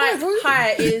something like,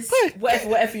 hi is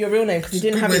whatever your real name, because he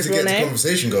didn't Good have way his to real get the name.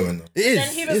 conversation going though. It is.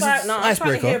 Then he was It's like, no, I'm trying to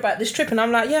icebreaker. hear about this trip. And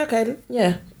I'm like, yeah, okay,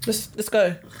 yeah, let's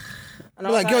go. And I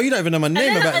I'm was like, girl, you don't even know my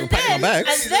name about packing my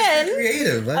bags. And then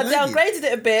Creative. I downgraded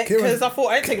it a bit because I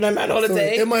thought I ain't taking no man So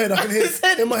holiday. in my head, I can hear.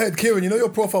 said- In my head, Kieran, you know your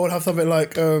profile would have something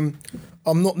like,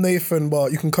 I'm not Nathan,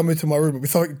 but you can come into my room. It'd be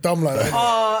something dumb like that.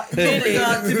 Oh, really?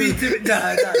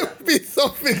 It'd be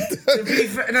something.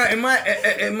 In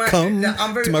my, Come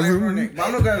I'm very to my room. ironic, but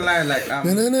I'm not gonna lie. Like, No.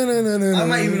 I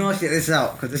might even ask you this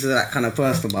out because this is like kind of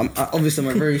personal. But obviously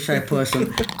I'm a very shy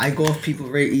person. I go off people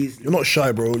very easily. You're not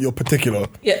shy, bro. You're particular.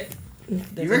 Yeah.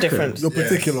 There's a reckon? difference. You're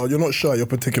particular. You're not shy. You're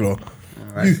particular.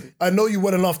 Right. I know you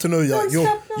well enough to know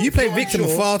that You play victim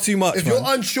far too much, if man. you're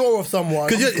unsure of someone,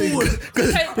 Because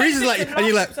Play Reese is like, victim and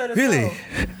you're last like, episode as really? well.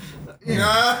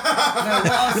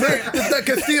 it's that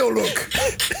Castillo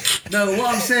look. No,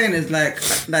 what I'm saying is like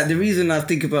the reason I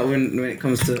think about when it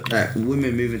comes to like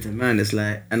women moving to man is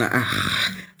like, and I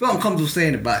feel uncomfortable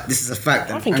saying it, but this is a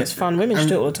fact. I think it's fun. Women should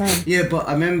do it all the time. Yeah, but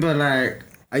I remember like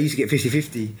I used to get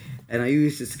 50-50. And I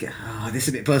used to get, this is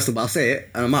a bit personal, but I'll say it.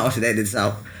 And I might also edit this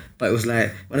out. But it was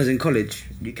like, when I was in college,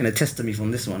 you can attest to me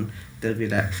from this one, they'll be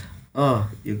like, oh,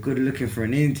 you're good looking for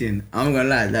an Indian. I'm gonna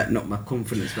lie, that knocked my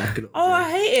confidence back a little. Oh,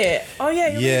 I hate it. Oh yeah,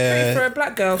 you're pretty for a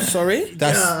black girl. Sorry.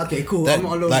 That's okay, cool. that- I'm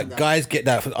not alone like with that. guys get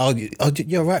that.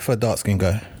 You're right for a dark skin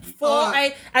guy.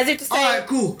 As if to say, Alright,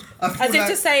 cool. as if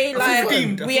to say, like,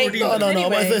 redeemed. we ain't No, No, but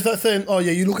anyway. it's like saying, oh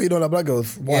yeah, you look at you don't like black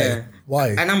girls. Why? Yeah. Why?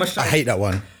 And I'm a shy. I hate that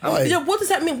one. Why? Yeah, what does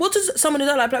that mean? What does someone who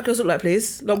don't like black girls look like,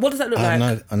 please? Like, what does that look like?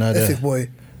 I know Essex that. boy.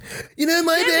 You know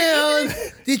my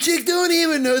band. The chick don't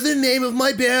even know the name of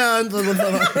my band.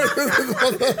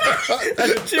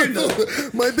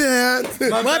 My band.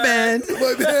 My band.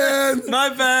 My band. My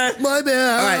bad. My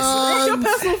band. What's your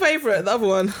personal favourite? The other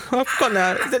one. I forgot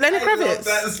now. Is it Lenny Kravitz?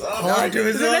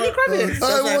 Is it Lenny Kravitz?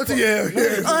 I want to, yeah.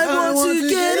 I want to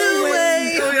get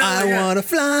away. I wanna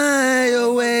fly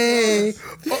away.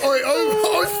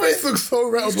 Oh, his face looks so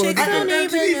rattled. chick- And then,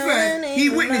 to be fair, he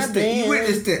witnessed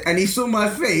it, and he saw my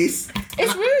face.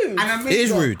 It's rude. And I made It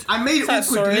is rude. I made it So awkward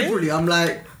sorry. deliberately. I'm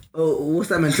like, oh, what's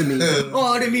that meant to mean?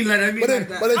 Oh, I didn't mean like that. I mean like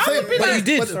that. But then I would be like, you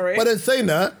did. Sorry. But then saying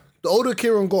that, the older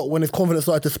Kieran got when his confidence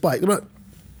started to spike, you're like,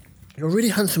 you're a really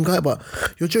handsome guy, but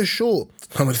you're just short.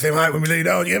 I'm the same height when we lay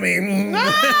down, you get me?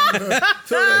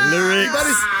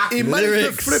 He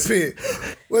managed to flip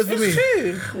it. Where's for me?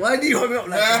 True. Why do you hold me up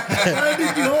like that? Why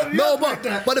did you hold me No, up like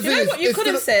that? but the You thing know is, what you it's could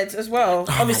have still- said as well?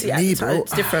 Obviously, at me, the time, bro.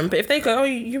 it's different. But if they go, oh,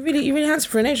 you're really handsome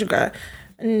for an Asian guy,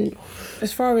 and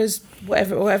as far as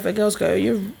whatever girls go,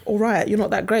 you're all right. You're not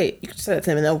that great. You could say that to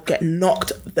them, and they'll get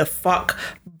knocked the fuck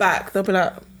back. They'll be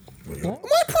like, Am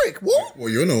I a prick? What? Well,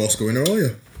 you're no Oscar winner, are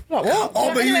you? what?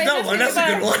 Oh, but you Anyway, that one. That's a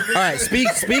good one. All right.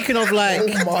 Speaking of like, Oh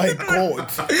my god.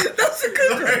 That's a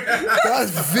good one.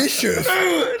 That's vicious.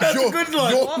 That's a good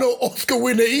one. You're no Oscar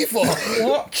winner either.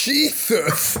 What?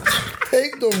 Jesus.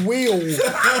 Take the wheel.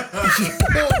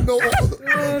 You're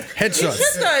no.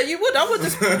 headshots. No, you would. I would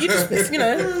just, you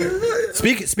know.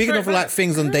 Speaking of like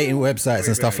things on dating websites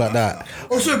and stuff like that.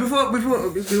 Oh, sorry. Before we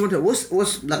want to,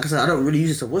 what's like I said, I don't really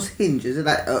use it. So what's Hinge? Is it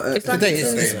like It's like Today it's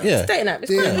is- it's yeah. a dating app.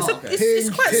 It's Yeah. quite, it's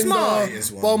quite Tinder, smart.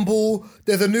 is one. Bumble.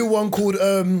 There's a new one called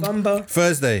Bumba.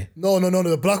 Thursday. no,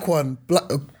 the black one.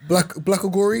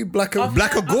 Blackagori. Blackagori.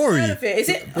 I've heard of it. Is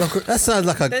it? That sounds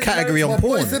like a There's category loads on My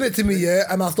boy porn. said it to me, yeah,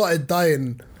 and I started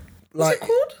dying. Like, it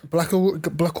called?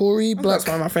 Blackagori. That's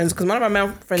one of my friends because one of my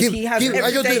male friends he has As every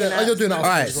you're doing dating it, as you're doing it. All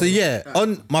right, so yeah,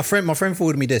 on my friend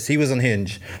forwarded me this. He was on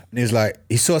Hinge, and he was like,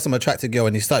 he saw some attractive girl,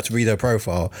 and he started to read her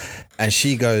profile, and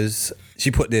she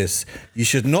put this: you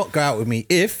should not go out with me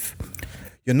if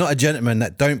you're not a gentleman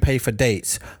that don't pay for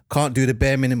dates, can't do the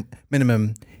bare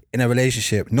minimum in a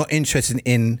relationship, not interested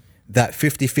in that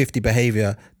 50-50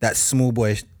 behavior, that small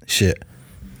boy shit.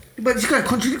 But it's kind of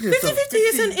contradicting itself.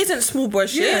 50-50 isn't small boy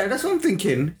shit. Yeah, that's what I'm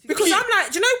thinking. Because I'm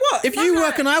like, do you know what? If you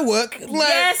work and I work, like,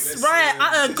 yes, right.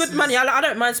 I earn good money. I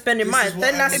don't mind spending mine.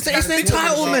 Then that's it's an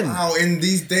entitlement. How in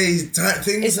these days things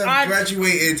It's- have I'm-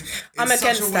 graduated. I'm in such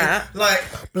against a way, that. Like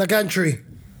Black entry.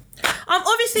 I'm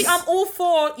all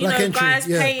for Black entry, guys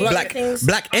yeah. paying Black- things.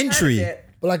 black I've heard of entry. it.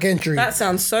 Black entry. That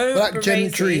sounds so Black crazy.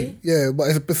 gentry. Yeah, but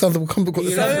it sounds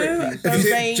complicated. So is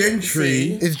it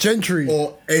gentry It's gentry.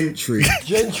 or entry?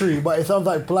 Gentry, but it sounds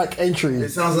like black entry. It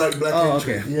sounds like Black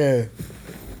Entry. okay. Yeah.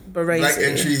 Black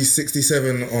Entry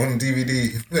 67 on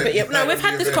DVD. But yeah, no, we've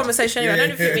had this conversation anyway. I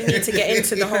don't think we need to get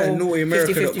into the whole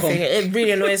NaughtyAmerica.com. 50-50 thing. It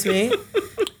really annoys me.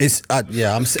 It's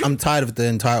I'm tired of the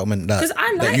entitlement Because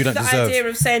I that you like don't the deserve. idea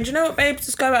of saying, do you know what, babe,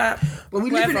 just go out. But we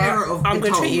live in an whatever, era of I'm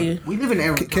going to treat you. entitlement. We live in an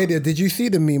era of Kadia, did you see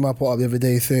the meme I put up the other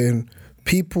day saying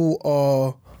people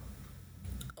are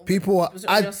Was it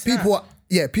on your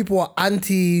snap? people are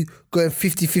anti going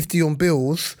 50-50 on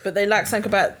bills, But they like something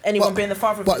about anyone being the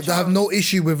father of but their they have child. no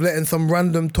issue with letting some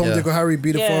random Tom, Yeah. Dick or Harry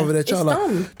be the Yeah, father of their it's child. Like,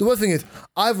 dumb. the worst thing is,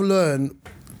 I've learned,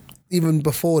 even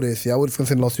before this, I would have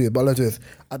considered last week, but I learned this.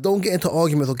 I don't get into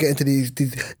arguments or get into these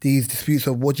disputes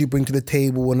of what you bring to the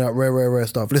table and that rare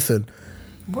stuff. Listen,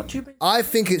 What do you mean? I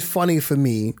think it's funny for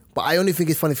me, but I only think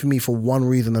it's funny for me for one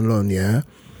reason alone, yeah?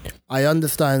 I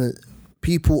understand that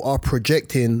people are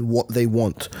projecting what they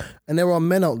want. And there are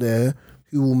men out there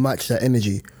who will match that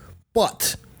energy.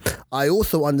 But I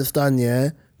also understand, yeah,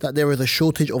 that there is a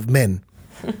shortage of men.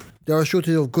 There are a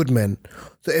shortage of good men.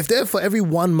 So if there for every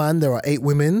one man there are 8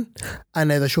 women and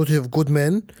there's a shortage of good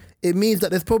men, it means that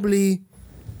there's probably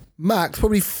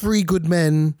probably 3 good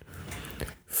men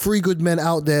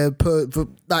out there for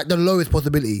like the lowest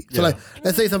possibility. So like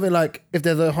let's say something like if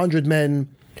there's 100 men,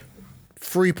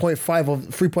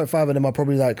 3.5 of them are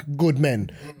probably like good men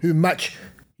who match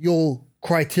your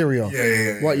criteria.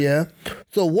 Yeah. Right, yeah.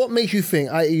 So what makes you think,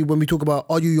 i.e. when we talk about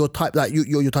are you your type, like you're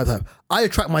your type? I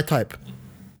attract my type.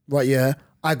 Right, yeah.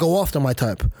 I go after my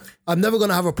type. I'm never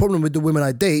gonna have a problem with the women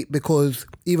I date because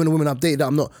even the women I've dated that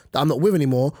I'm not with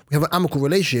anymore, we have an amicable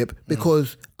relationship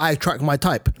because I attract my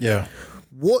type. Yeah.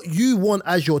 What you want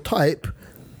as your type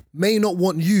may not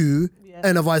want you,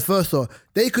 and vice versa.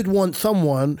 They could want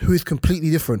someone who is completely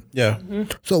different. Yeah.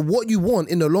 So what you want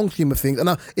in the long scheme of things, and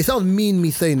it sounds mean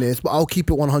me saying this, but I'll keep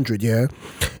it 100, yeah?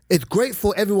 It's great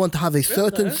for everyone to have a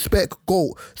certain set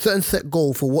goal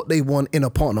for what they want in a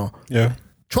partner. Yeah.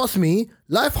 Trust me,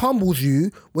 life humbles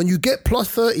you when you get plus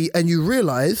 30 and you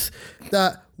realise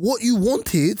that what you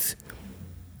wanted...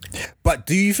 But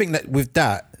do you think that with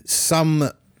that, some,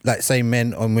 like say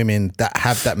men and women that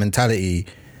have that mentality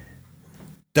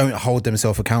don't hold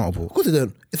themselves accountable? Of course they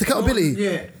don't. It's accountability.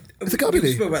 Yeah. It's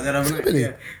accountability. We spoke about that. It's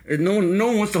accountability. Yeah. No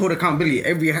one wants to hold accountability.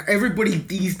 Everybody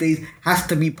these days has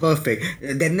to be perfect.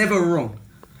 They're never wrong.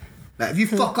 Like if you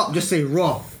fuck up, just say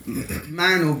raw.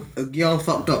 Man or a girl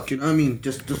fucked up. Do you know what I mean?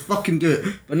 Just fucking do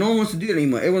it. But no one wants to do it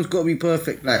anymore. Everyone's got to be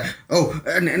perfect. Like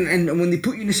and when they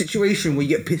put you in a situation where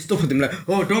you get pissed off with them, like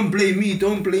don't blame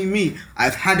me.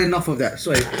 I've had enough of that.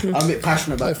 Sorry, I'm a bit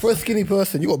passionate about. Like, for a skinny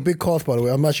person, you got big calves, by the way.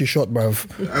 I'm actually shocked, bruv.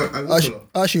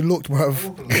 I actually looked,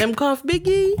 bruv. Them calf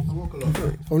biggie.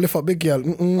 I'm lift up big girl.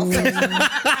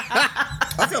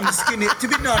 I think I'm the skinniest. To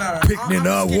be no. Picking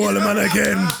up Waterman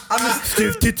again.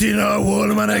 Stiff titty now,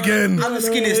 Waterman again. I'm the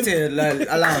skinniest here. Like,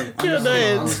 allow me.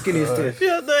 I'm the skinniest here.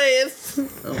 You're nice.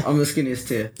 I'm the skinniest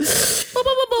here.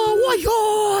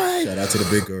 Shout out to the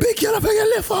big girl. Big girl, I'm gonna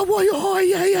lift up. Yeah.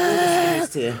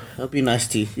 Skinniest here. I'll be nice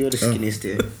to you. You're the skinniest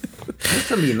here. You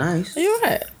can be nice. Are you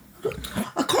alright?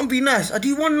 I can't be nice. I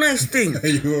do one nice thing. Are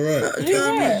you alright? Are you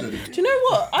alright? Do you know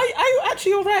what? Are you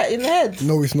actually alright in the head?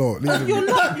 No, it's not. You're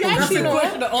not. You're actually not.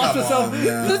 Ask yourself.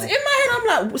 Because in my head, I'm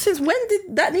like, since when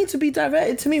did that need to be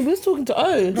diverted to me? We was talking to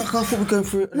O. Like I thought we were going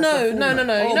through. No. You know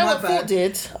my what bad. Fort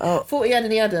did? Fort he had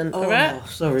and he hadn't. Oh, alright?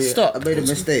 sorry. Stop. I made a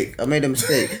mistake.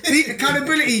 See,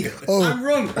 accountability. I'm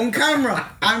wrong on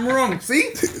camera. I'm wrong. See?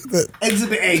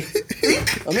 Exhibit A. See?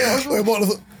 Wait,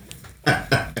 what?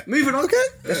 Moving on. Okay.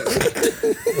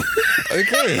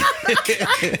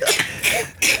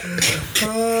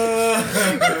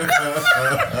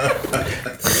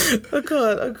 I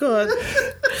can't.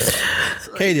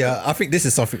 Kadia, I think this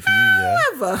is something for you, yeah?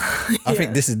 Never. I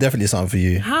think this is definitely something for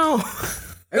you. How?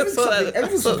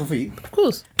 Everything's something for you. Of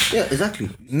course. Yeah, exactly.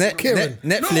 Netflix.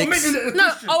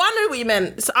 No, I knew what you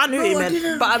meant. I knew what you meant.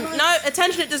 didn't. But no,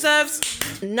 attention it deserves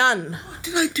none. What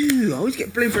did I do? I always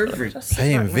get blamed for everything. Just sit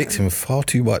Playing back, victim far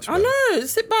too much. man. Man. I know.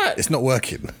 Sit back. It's not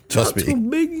working. Trust Too me.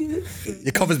 big.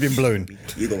 Your cover's been blown.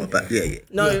 You got my back. Yeah.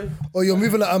 No. Oh, you're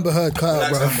moving like Amber Heard. Cut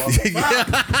out, bruv.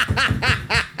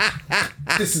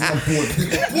 This is my boy.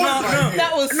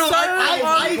 That was so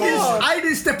I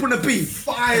didn't step on a beat.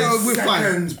 5 we're fine.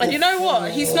 seconds. And you know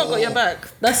what? He's not got your back.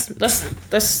 That's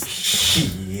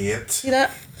Shit. see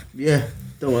that? Yeah.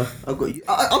 Don't worry. I got you.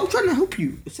 I'm trying to help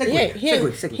you. Segue. He ain't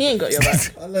got your back. He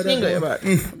ain't got your back.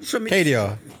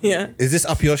 Kadia, Yeah. is this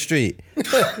up your street? Wow.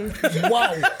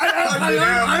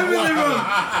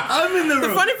 I'm in the The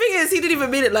room. funny thing is, he didn't even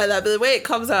mean it like that, but the way it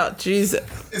comes out, Jesus.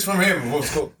 It's from him.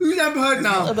 What's called? Who's Amber Heard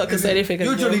now? I'm not gonna say anything.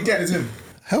 You're anymore. Johnny Depp. It's him.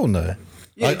 Hell no.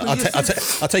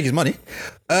 I'll take his money.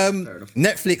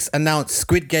 Netflix announced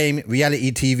Squid Game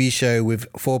reality TV show with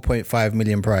 4.5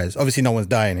 million prize. Obviously, no one's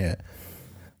dying here,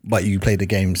 but you play the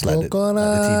games like the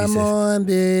TV says.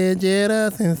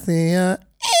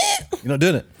 You're not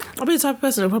doing it. I'll be the type of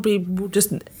person who probably will just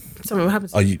something will happen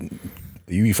to Oh, me.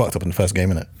 you fucked up in the first game,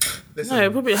 innit? No,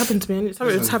 it probably happened to me.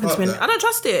 Something will happen to me. fuck that. I don't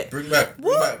trust it. Bring back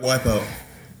Wipeout.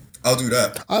 I'll do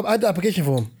that. I had the application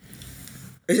form.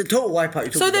 It's a total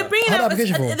wipeout. So they're bringing I had out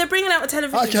application form. they're bringing out a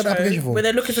television I actually had the application show form. where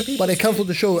they're looking for people. But they cancelled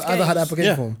the show as I had the application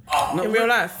Yeah. form. in real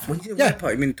life. When you say Yeah.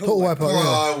 wipeout, you mean Total wipeout, yeah.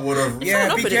 I would have. Yeah,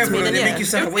 Not be put it to careful. me, then, They yeah. make you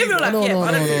sound In way real life, No, yeah. no, but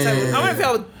I don't no, think no, so. no, I don't feel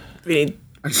I would really.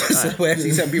 But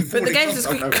The games just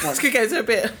Squid Games are a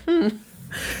bit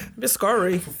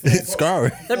scary. It's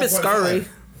scary. They're a bit scary.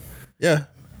 Yeah.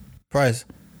 Prize.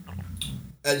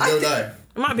 And you don't die.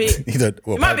 It might be. You don't.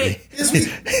 Well, It might be.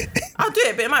 apparently. I'll do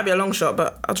it, but it might be a long shot.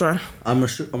 But I'll try. I'm a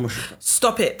shoot.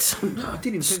 Stop it. No, I didn't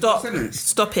even Stop. finish the sentence.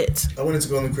 Stop it. I wanted to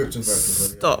go on the Krypton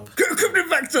Factor. Stop. Krypton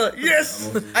Factor, yes!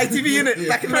 ITV unit,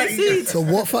 back in the 90s. Proceed. So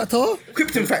what factor?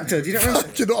 Krypton Factor, do you know what I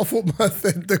mean? Do you know what I thought man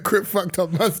said? The Crip factor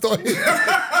man started.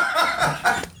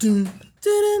 Dun,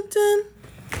 dun, dun,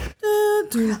 dun,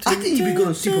 dun, I think you'd be good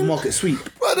on supermarket sweep.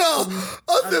 Man brother.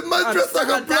 I said, man dressed like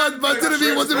a blind man. Didn't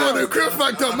mean wasn't on the crib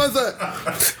factor. Man's like,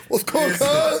 what's called, cuz?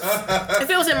 If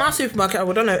it was in my supermarket, I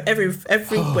would. I don't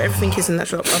know where everything is in that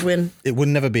shop. I'd win. It would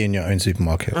never be in your own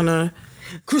supermarket. I know.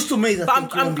 Crystal Maze.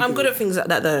 But I'm good at things like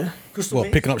that though. Crystal What,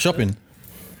 Maze. picking up shopping?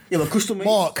 Yeah, but Crystal Maze.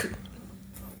 Mark.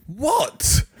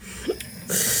 What?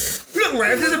 Look,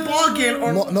 right, if there's a bargain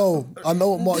on. No, I know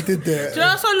what Mark did there. Do you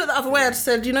know, so I looked the other way. I just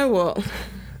said, you know what?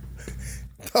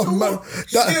 Oh, man,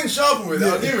 She's getting sharper with it.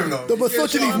 I'll give him though. the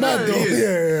misogyny's mad though.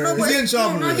 Yeah. No, He's getting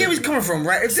sharper no, I with get where it. he's coming from,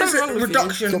 right? If there's Something wrong a with you.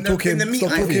 reduction Stop in talking. the meat,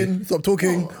 Stop talking. Stop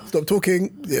talking. Stop talking.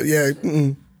 Yeah.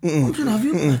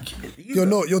 You're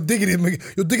not. You're digging him.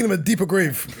 You're digging him a deeper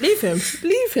grave. Leave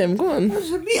him. Go on.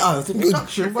 There's a meat out. The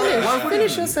reduction. Why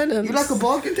Finish your sentence. You like a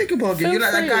bargain? Take a bargain. Feel You're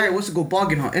like that free. guy who wants to go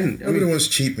bargain hunting. Nobody wants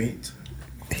cheap meat.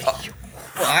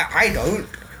 I don't.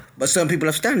 But some people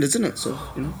have standards, isn't it? So,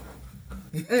 you know.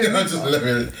 I just let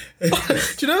me. Do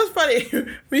you know what's funny?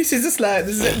 Reese is just like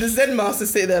the Zen master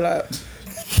sitting there like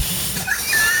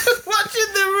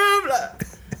watching the room like.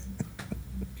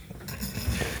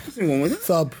 Nothing wrong with it.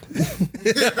 Sub.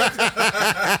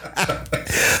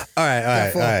 All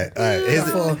right.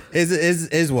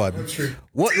 Here's one.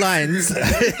 What lines?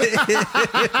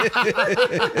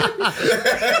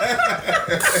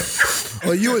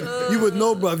 Well, you would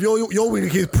know, bruv. Your wing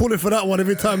keeps pulling for that one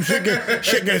every time shit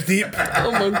gets deep.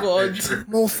 Oh my god.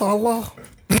 Mo Salah.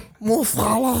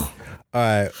 All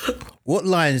right. What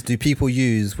lines do people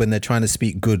use when they're trying to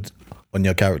speak good on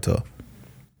your character?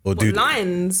 Or do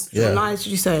Lines? Yeah. What lines did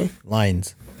you say?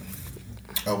 lines?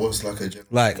 What's like a general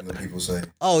Like- thing that people say?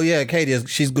 Oh yeah, Katie,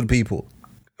 she's good people.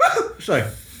 Sorry.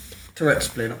 To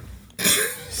explain it.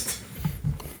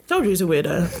 Told you he's a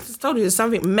weirdo. Just told you there's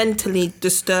something mentally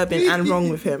disturbing and wrong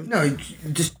with him. No,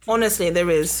 just Honestly, there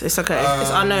is. It's okay.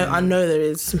 I know there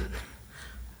is.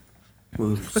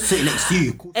 sitting next to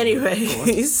you.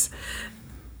 Anyways.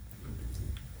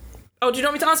 Oh, do you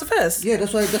want me to answer first? Yeah,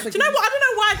 that's why. Do you know what? I don't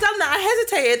know why I done that. I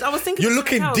hesitated. I was thinking. You're of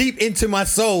looking something else. deep into my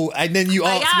soul, and then you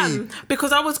I ask am me.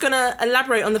 because I was gonna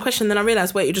elaborate on the question, then I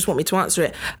realised, wait, you just want me to answer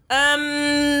it.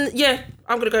 Yeah,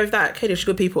 I'm gonna go with that. Katie, she's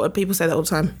good people. People say that all the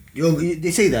time. They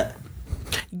say that.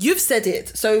 You've said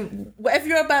it, so whatever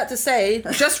you're about to say,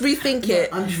 just rethink it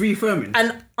I'm just reaffirming.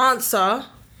 and answer.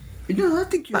 No, I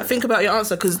think you. Like, think about your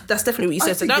answer because that's definitely what you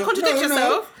said. So don't contradict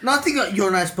yourself. No, I think you're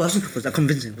a nice person. Was that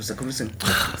convincing? This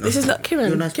is not Kieran.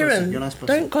 You're a nice person. Kieran, You're a nice person.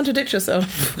 don't contradict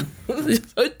yourself. You're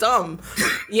so dumb.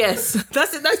 Yes,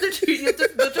 that's it. That's the truth. You're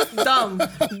just dumb.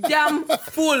 Damn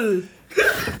full.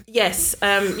 Yes.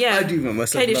 Yeah. I do remember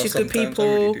myself. Katie, now she's good sometimes,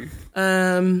 people.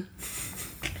 I really do.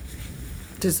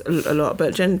 There's a lot,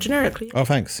 but generically. Oh,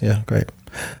 thanks. Yeah, great.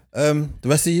 The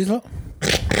rest of you lot?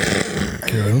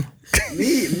 Kieran.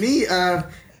 Me. I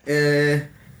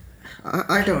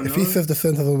don't know. If he says the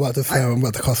sentence I'm about to say, I'm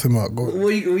about to cuss him out. Go. what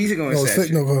are you going to No, say?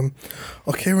 sick, no, go.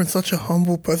 Oh, Kieran's such a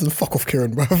humble person. Fuck off,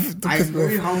 Kieran, bro. I'm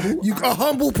very humble. A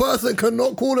humble person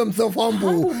cannot call himself humble.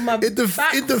 Humble, my It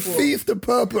back defeats the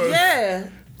purpose. Yeah.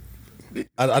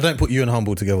 I don't put you and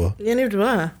humble together. Yeah, neither do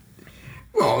I.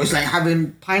 Well, it's like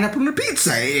having pineapple on a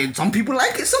pizza. Some people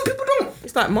like it, some people don't.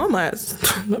 It's like Marmite.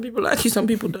 Some people like you, some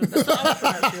people don't. That's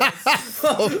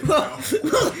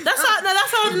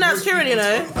how I pronounce Kieran, you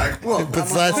know.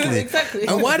 Precisely. Exactly.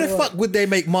 And why the fuck would they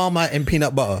make Marmite in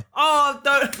peanut butter? Oh,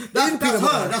 don't. That's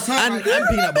her. That's her. And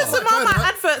peanut It's a butter. Marmite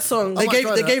advert song. They might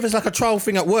try that. gave us like a trial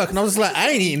thing at work, and I was like, I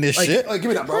ain't eating this shit. Hey, give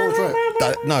me that, bro. I will try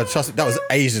it. No, trust me, that was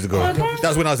ages ago. That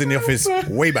was when I was in the office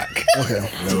way back. Okay.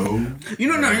 You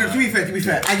know, to be fair,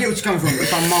 I get what you're coming from.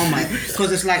 If I'm Marmite,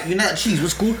 because it's like, you know that cheese,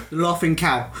 what's called the laughing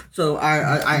cow. So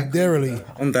I Darily.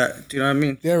 on that. Do you know what I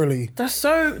mean? Darily. That's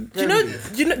so. Do you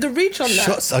know the reach on that?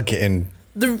 Shots are getting.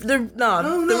 The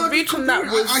reach on that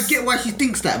was. I get why she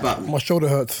thinks that about me. My shoulder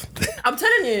hurts. I'm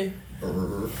telling you.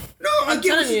 No, I get where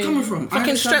Telling she's you. coming from. I Fucking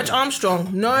understand Stretch that. Armstrong.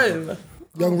 No.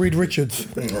 Young Reed Richards.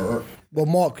 Well,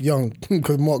 Mark Young,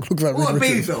 because Mark looks like What a Reed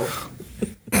baby Richards. though.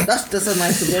 That's a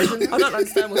nice version. I don't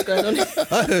understand what's going on.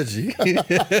 I heard you.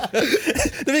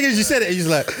 The thing is, you said it, and you're just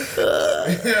like,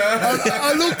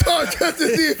 I looked out just to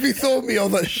see if he saw me. I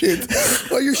was like, shit.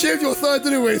 Well, you shaved your side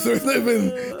anyway, so it's not even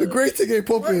the great thing ain't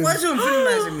popping. Why is you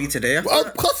villainizing me today? I'm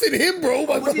cussing him, bro.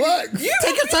 My relax.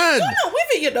 take your turn. You're not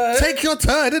with it, you know. Take your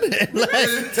turn, innit?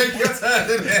 Like, Take your time,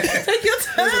 innit? Take your It's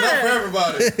enough for turn.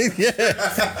 everybody.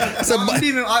 yeah. So, I'm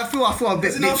leaving. I feel a bit.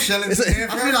 It's enough shelling. It's a- in here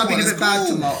I for feel I've been a everyone. bit It's bad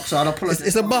cool. to Mark, so I'd apologize.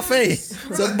 it's a buffet.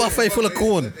 It's a buffet full of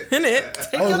corn. Innit?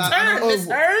 Take your turn, Miss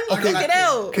Earn. okay. Take it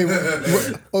out. Okay,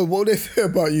 what they say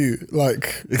about you?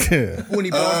 Like,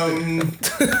 Horny bastard.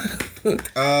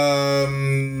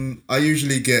 I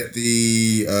usually get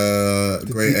the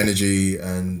great energy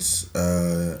and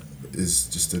is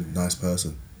just a nice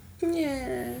person.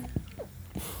 Yeah.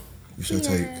 Which I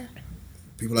take.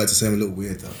 People like to say I'm a little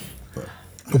weird though, but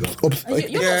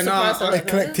You're Yeah, not surprised.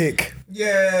 Eclectic.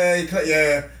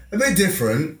 yeah, a bit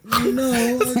different.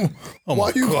 Why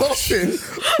are you laughing?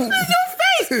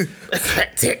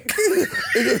 Eclectic.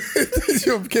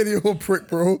 You're getting your prick,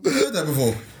 bro. I've heard that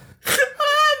before. His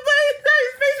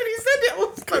face when he said it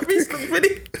was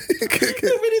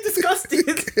really disgusting.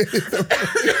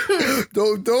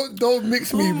 Don't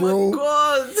mix me, Oh bro. my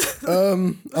god.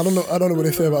 I don't know what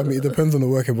they say about me. It depends on the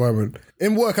work environment.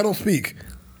 In work, I don't speak.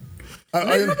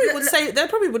 They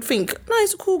probably would think, no,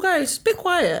 he's a cool guy. He's just a bit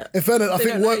quiet. In fairness, I They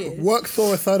think don't know you. work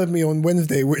saw a side of me on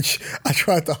Wednesday, which I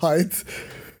tried to hide.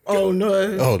 Oh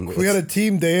no. Oh, Lord. We had a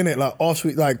team day in it, like last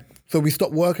week, so we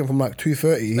stopped working from like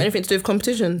 2:30. Anything to do with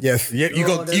competition? Yes. Yeah, you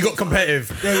got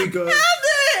competitive. There we go.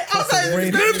 I was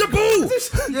like, Move the ball.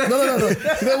 No.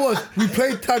 There was. We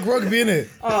played tag rugby in it.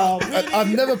 oh, really?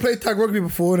 I've never played tag rugby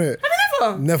before in it.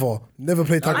 Never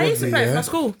played tag I rugby. used to play it yeah? at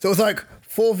school. So it was like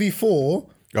 4v4.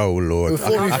 Oh Lord,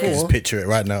 Before I we can fall. just picture it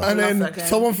right now. And love then that game.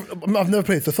 I've never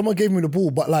played, so someone gave me the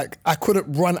ball, but like I couldn't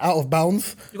run out of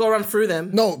bounds. You gotta run through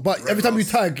them. No, but every time you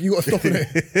tag, you got to stop in it.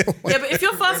 Yeah, but if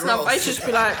you're fast enough, I should just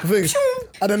be like, Thing. "Phew."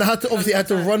 And then I had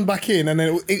to run back in, and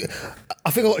then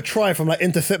I think I got a try from like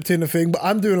intercepting the thing. But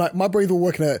I'm doing like my brain's all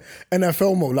working at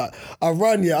NFL mode. Like I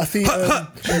ran, I see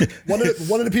one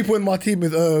of the people in my team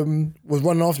was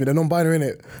running after me. They're non-binary in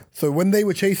it. So when they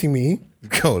were chasing me,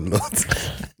 Oh Lord.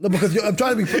 no, because I'm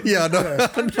trying to be. Yeah, I know.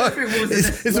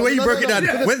 It's the way you No, broke no, it down.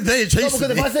 because- When they No, chasing because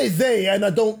if me. I say they and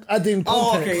I don't add in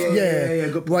context, okay, yeah,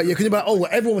 good point. right, yeah, because you're like, oh, well,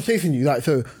 everyone was chasing you, like,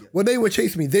 so when they were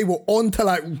chasing me, they were on to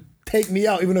like take me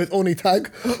out, even though it's only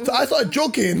tag. So I started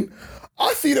jogging.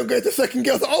 I see them go to second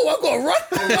gear. I was like, oh, I've got to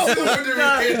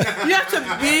run. You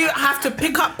have to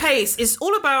pick up pace. It's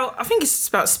all about. I think it's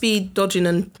about speed, dodging,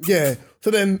 and Yeah. So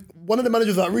then one of the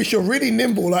managers was like, Reece, you're really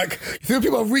nimble. Like, you see when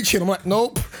people are reaching? I'm like,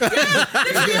 nope.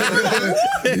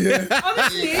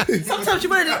 honestly, sometimes you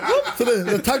want to. Whoop. So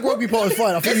the tag rugby part was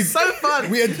fine. I think It's so fun.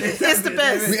 It's the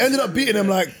best. we ended up beating them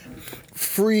like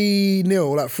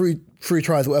 3-0, like three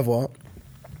tries, whatever.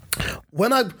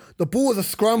 When the ball was a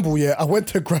scramble, I went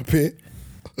to grab it.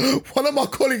 One of my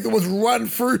colleagues was ran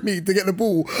through me to get the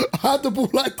ball. I had the ball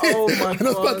like this, Oh my and I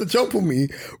was about to jump on me.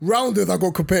 Rounders, I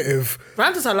got competitive.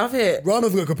 Rounders, I love it.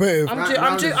 Rounders got competitive.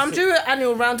 I'm due at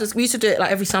annual rounders. We used to do it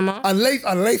like every summer. I laced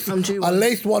due one.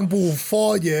 one ball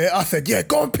far, I said,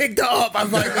 go and pick that up. I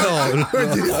was like,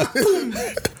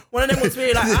 One of them was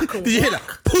really like, I can Did you hear that?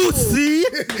 Pussy.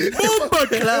 Bomba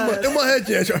clap. in my head,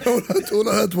 all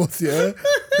I heard was,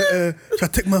 try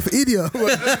to take my for idiot.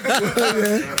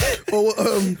 Or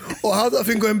how's that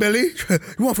thing going, Belly?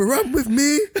 You want to run with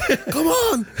me? Come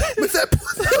on. What's that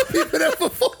people there for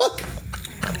fuck?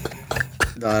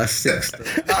 Nah, that's sick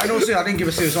stuff. I don't say I didn't give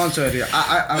a serious answer earlier.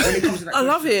 I when it comes to that I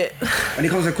love it. when it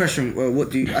comes to the question, well,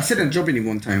 what do you? I said in a job interview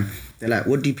one time. They're like,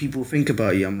 what do people think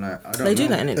about you? I'm like, I don't know. They do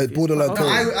that in it. Borderline No,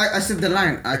 terrorist. I said the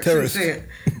line. I terrorist. couldn't say it.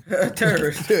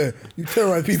 Terrorist. Yeah, you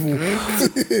terrorize people.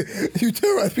 You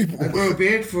terrorize people. I grow a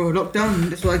beard for lockdown.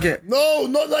 That's what I get. No,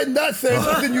 not like in that sense.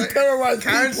 I think you terrorize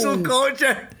Cancel people.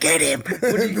 culture. Get him. What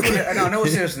do you call it? No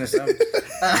seriousness. Sorry.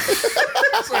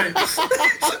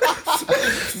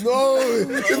 No,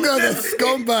 this guy's a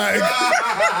scumbag.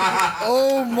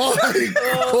 Oh my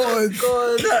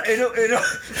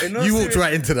god. You walked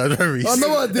right into that, don't you? I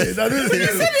know I did. I didn't.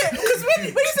 Because when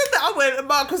you said that, I went, and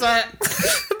Mark was like,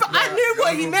 but I knew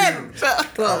what he meant.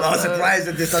 But, I was surprised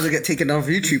that this doesn't get taken off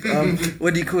YouTube.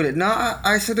 What do you call it? No,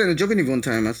 I said it in a job interview one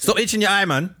time. I said, Stop itching your eye,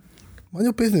 man. Mind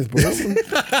your business, bro.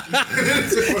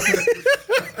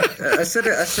 I said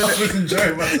it. I was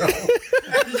enjoying myself.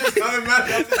 You just coming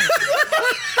mad.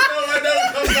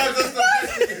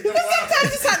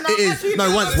 It is. No,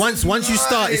 once you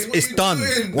start, it's done.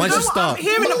 Once you start. I'm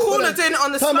here in the corner doing it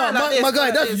on the Time spot out, like this. my guy,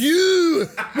 like that's this. you.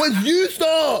 Once you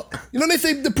start, you know they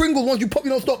say the Pringles, once you pop, you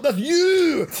don't stop. That's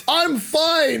you. I'm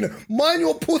fine. Mind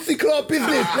your pussy club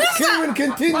business. Kieran,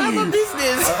 continue. Mind my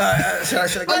business.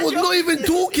 should I was not even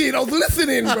talking. I was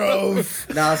listening, bro.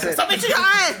 No, I said. Stop itching your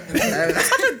eye. That's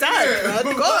such a dad,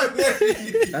 man. God.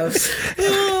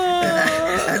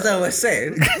 As I was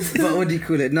saying, but what do you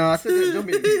call it? No, I said it in a job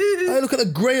interview. I look at a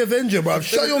grey Avenger, bro.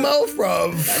 Shut your mouth,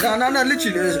 bro. No,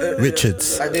 literally. It was,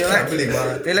 Richards. They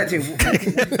let him.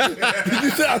 Did you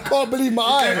say I can't believe my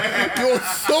eye? You're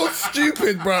so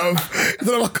stupid, bro. You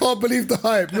said, I can't believe the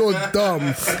hype. You're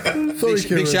dumb. Sorry, Big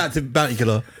Kieran. shout out to Bounty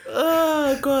Killer.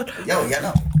 Oh, God.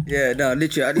 Yeah, no,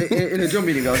 literally. In a job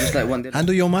meeting, I was just like one day.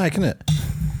 Handle your mic, innit?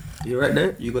 You right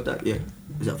there? You got that? Yeah.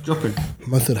 Is that dropping?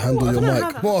 Man said handle I your don't know how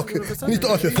mic. that Mark, happened all of a you need to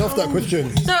ask yourself that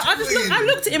question. No, I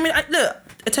looked at him and look,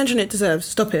 attention it deserves.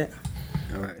 Stop it.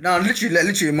 All right. No,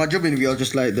 literally, in my job interview, I was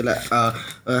just like, they're like,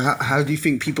 how do you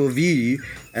think people view you?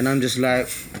 And I'm just like,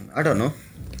 I don't know.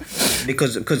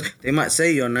 Because they might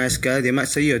say you're a nice guy, they might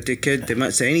say you're a dickhead, they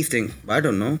might say anything, but I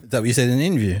don't know. Is that what you said in the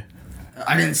interview?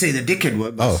 I didn't say the dickhead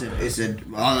word, but it said,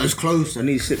 oh, it's close, and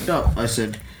he slipped up. I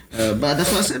said, but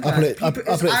that's what I said. I play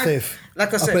it safe.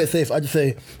 Like I said, I play it safe. I just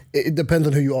say it depends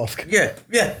on who you ask. Yeah.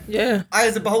 I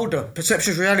as the beholder,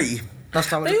 perception's reality. That's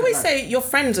how I They look always at say you're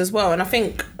friends as well, and I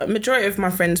think a majority of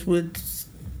my friends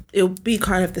it'll be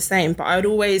kind of the same, but I would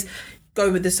always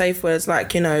go with the safe words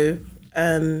like,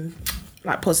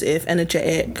 like positive,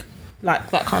 energetic, like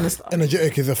that kind of stuff.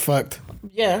 Energetic is a fact.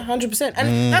 Yeah, 100%.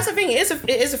 And that's the thing, it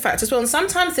is a fact as well. And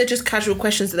sometimes they're just casual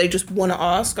questions that they just want to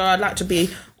ask. Or I'd like to be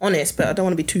honest, but I don't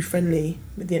want to be too friendly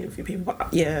with the interview people.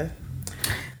 But yeah.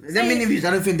 Them interviews,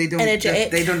 I don't think they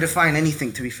Energetic. don't define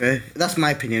anything, to be fair. That's my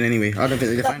opinion anyway. I don't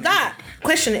think they define That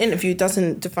question in interview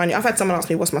doesn't define you. I've had someone ask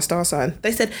me, what's my star sign?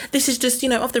 They said, this is just,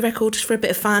 off the record, just for a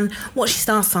bit of fun. What's your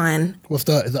star sign? What's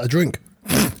that? Is that a drink?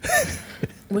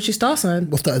 What's your star sign?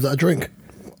 What's that? Is that a drink?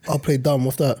 I'll play dumb.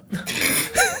 What's that?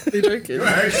 You're joking.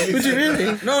 Would you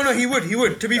really? No, he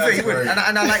would. To be fair, he would.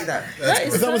 And I like that.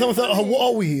 Is that what what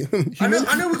are we? I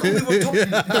know we got top.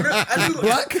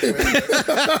 Black?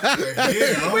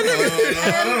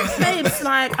 Babes,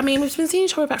 we've been seeing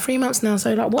each other about 3 months now,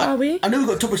 so what are we? I know we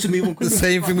got topics to move on. The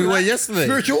same thing we were yesterday.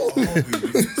 Spiritual?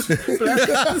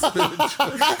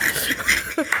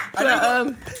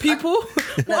 People,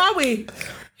 what are we?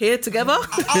 Here together?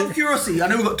 Out of curiosity, I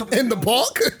know we got topics In the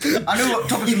park? I know what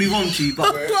topics to move on to,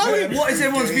 but what is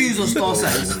everyone's views on star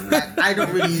signs? Like, I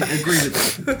don't really agree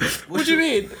with it. What do you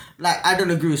mean? Like, I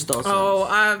don't agree with star signs. Oh,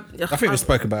 I think we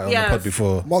spoke about it on the pod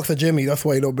before. Mark's a Jimmy, that's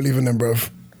why you don't believe in them, bruv.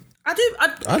 I do.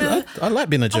 I like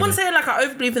being a I Jimmy. wouldn't say I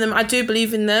overbelieve in them. I do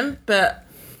believe in them, but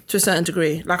to a certain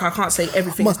degree. Like, I can't say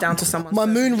everything's down to someone. My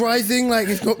moon rising,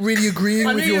 it's not really agreeing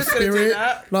I with knew you your was gonna do spirit.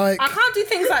 that. Like, I can't do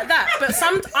things like that. But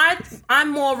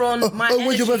I'm more on my energy.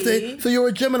 when's your birthday? So you're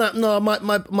a Gemini? No,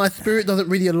 my spirit doesn't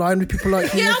really align with people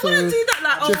like you. Yeah, I so wouldn't do that.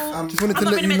 Like, just wanted I'm to not let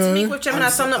really you meant to know. meet with Gemini,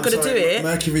 so I'm not going to do it.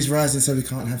 Mercury's rising, so we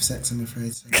can't have sex, I'm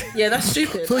afraid. So. Yeah, that's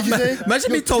stupid. So what'd you say?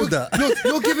 Imagine being told that.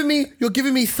 You're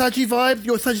giving me Saggy vibes.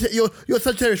 You're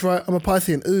Sagittarius, right? I'm a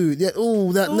Piscean. Ooh, yeah.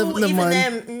 Ooh, that never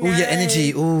mind. Oh, your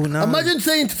energy. Oh, no. Imagine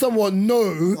saying to someone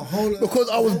no because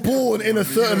I was born in a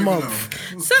certain month.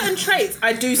 Certain traits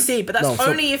I do see, but that's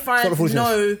only if I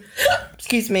know.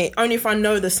 Excuse me. Only if I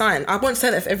know the sign. I won't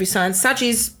say that for every sign.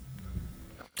 Saggies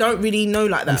don't really know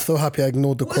like that. I'm so happy I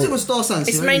ignored the What is it quote. with star signs?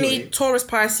 It's mainly Taurus,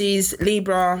 Pisces,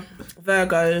 Libra,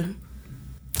 Virgo,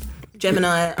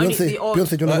 Gemini. Only the odd.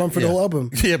 Beyonce, do you want to run through the whole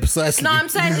album? Yeah, precisely. No, I'm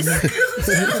saying it's.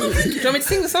 Do you want me to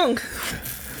sing the song?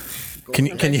 Can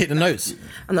you hit the notes?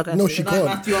 I'm not going No, to. she Like can't.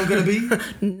 Matthew, I'm gonna be.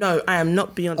 No, I am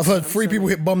not Beyonce. I've heard 3 people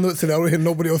hit bum notes and I don't hear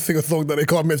nobody else sing a song that they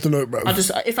can't match the note, bro.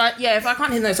 If I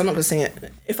can't hit notes, I'm not going to sing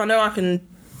it. If I know I can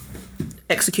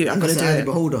execute, I'm going to do That's the it.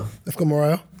 beholder. Let's go,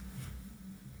 Mariah.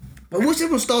 But what's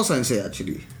everyone's star sign say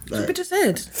actually? We Like, just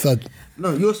said Sag.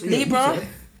 no, you're Libra, you said.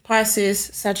 Pisces,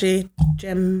 Sagittarius,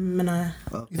 Gemini.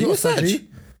 He's not Saggy.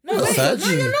 No, Not wait, Sag. no,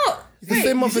 you're not. It's the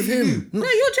same month as him. No,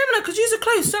 you're Gemini because you're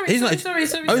close. Sorry, He's not. sorry.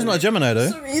 Oh, he's not a Gemini though.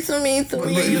 Sorry. But he's not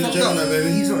a Gemini,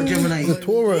 baby. He's not a Gemini. He's a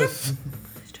Taurus.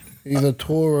 He's a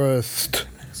Taurus.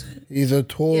 He's a Yeah, you're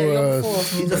Taurus.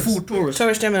 before. He's a full Taurus.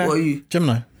 Taurus, Gemini. What are you?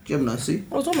 Gemini. Gemini, see?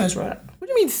 I was almost right. What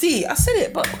do you mean, see? I said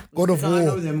it, but God of No, I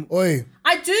know War. them. Oi,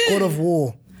 I do. God of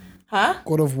War. Huh?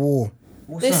 God of War.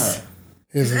 What's This- that?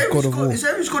 Here's his God of War. Is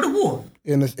Aries God of War?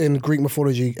 In Greek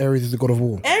mythology, Aries is the God of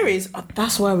War. Aries. Oh,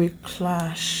 that's why we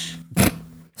clash.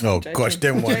 Oh gosh,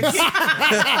 them ones.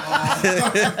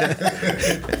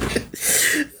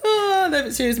 Oh, no,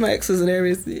 but serious, my ex was an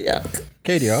Aries. Yeah.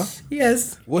 Kadia,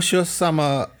 Yes. what's your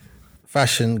summer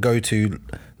fashion go-to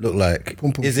look like?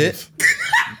 Pom-pom Is it?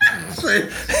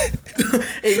 shorts.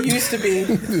 It used to be.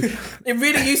 It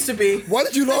really used to be. Why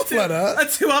did you laugh like that?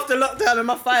 Until after lockdown and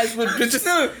my thighs would just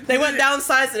they weren't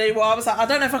downsized anymore. I was like, I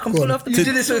don't know if I can pull off the. You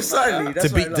did it so slightly. That's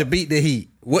To beat the heat.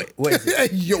 What is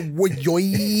it?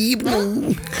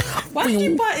 Why did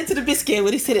you bite into the biscuit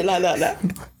when he said it like that?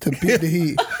 To beat the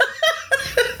heat.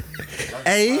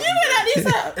 A. You went like this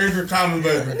out. Every time,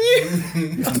 baby.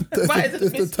 Bite into the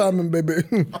It's the biscuit. timing, baby.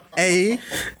 A.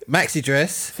 Maxi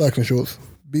dress. Cycling shorts.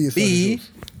 B is cycling B.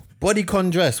 shorts. Bodycon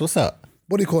dress. What's that?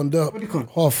 Bodycon, the Bodycon.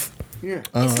 half. Yeah.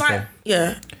 It's like,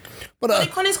 yeah. But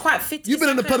Bodycon is quite fit. you've been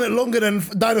on the planet longer than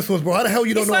dinosaurs, bro. How the hell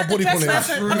you don't know what the dress bodycon is?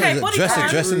 version. Okay, Dress is bodycon.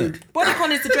 dress, isn't it?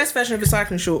 Bodycon is the dress version of a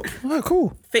cycling short. Oh,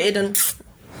 cool. Fitted and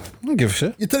I don't give a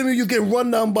shit. You're telling me you're getting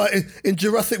run down by in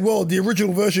Jurassic World, the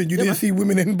original version. You didn't see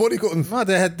women in body cottons. No,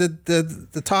 they had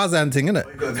the Tarzan thing, innit?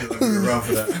 You gotta do like a around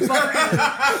for that.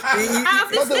 Out of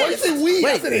this Why you list, say we?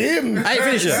 I Wait. said him. I ain't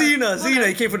finished yet. Xena,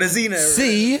 he came from the Xena. Era.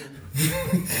 C,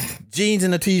 jeans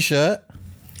and a t-shirt.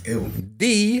 Ew.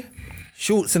 D,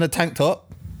 shorts and a tank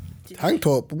top. Tank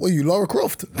top. What are you, Lara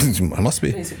Croft? It must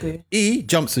be. basically. E,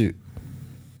 jumpsuit.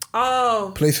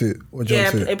 Oh, Playsuit or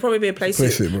yeah, jumpsuit? it'd probably be a playsuit.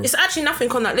 Playsuit, bro. It's actually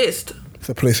nothing on that list It's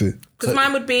a playsuit. because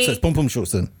mine would be So it's pom-pom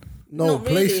shorts then. No, not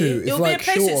really. playsuit. It's It'll like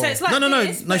be a playsuit, so shorter. it's like No.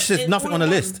 this, No, but she says it's nothing all on the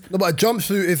in list. No, but a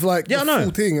jumpsuit is like Yeah, I the know.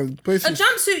 full thing. A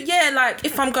jumpsuit, yeah, like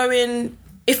if I'm going,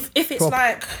 if it's Prop.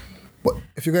 like, But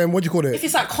if you're going, what do you call if it?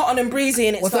 it's like cotton and breezy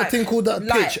and it's What's like that thing called? That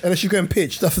light. pitch? Unless you're going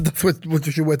pitch. That's what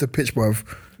you should wear to pitch, bruv.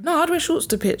 No, I'd wear shorts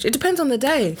to pitch. It depends on the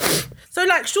day. So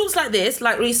like shorts like this,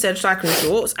 like Reece said, cycling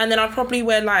shorts, and then I'd probably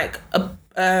wear like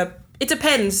it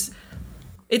depends.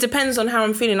 It depends on how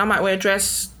I'm feeling. I might wear a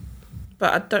dress,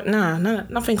 but I don't.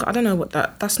 Nothing. I don't know what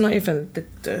that. That's not even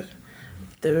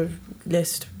the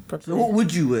list. So what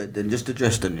would you wear then? Just a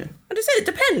dress then, yeah? I just said it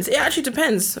depends. It actually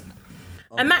depends.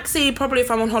 A maxi probably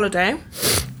if I'm on holiday.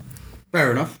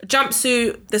 Fair enough. A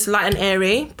jumpsuit that's light and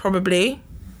airy probably,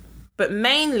 but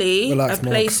mainly Relax, a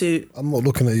Mark. playsuit. I'm not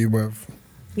looking at you, bruv.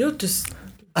 You're just.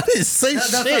 I didn't say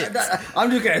shit.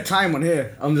 I'm just getting time on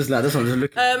here. I'm just like, that's what I'm just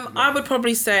looking. I would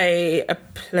probably say a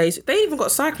place. They even got a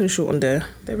cycling short on there.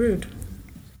 They're rude.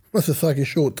 That's a cycling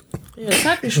short. Yeah,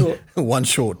 cycling short. One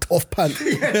short. Off pant.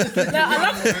 Yeah,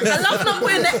 I love not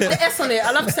putting the S on it.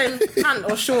 I love saying pant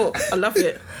or short. I love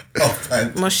it. Oh,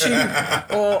 man. My shoe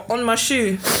or on my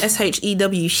shoe.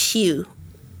 SHEW shoe.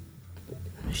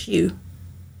 Shoe.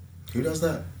 Who does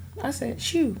that? I said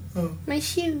shoe. Oh. My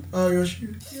shoe. Oh, your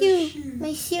shoe. Shoe.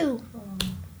 My shoe.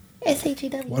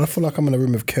 SHEW. Well, I feel like I'm in a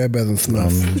room of Care Bears and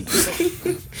Snuff.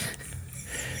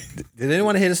 Did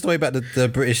anyone hear the story about the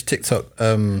British TikTok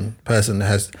person that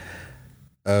has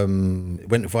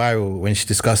went viral when she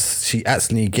discussed she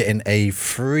accidentally getting a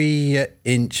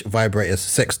 3-inch vibrator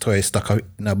sex toy stuck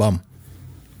in her bum?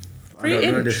 3 I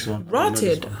don't know inch. this one.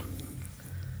 Rotted.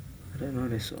 I don't know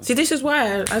this one. See, this is why,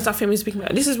 as I think we're speaking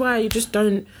about, this is why you just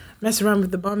don't mess around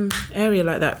with the bum area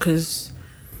like that because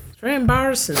it's very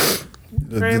embarrassing.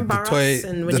 Very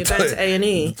embarrassing when you're going to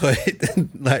A&E. The toy,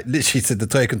 like literally said, the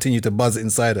toy continued to buzz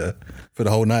inside her for the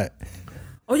whole night.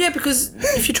 Oh yeah, because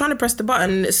if you're trying to press the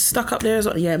button, it's stuck up there as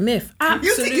well. Yeah, myth. You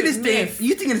Absolute think in this day, myth.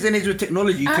 you think in this age with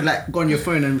technology, you could like go on your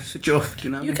phone and switch it off? Do you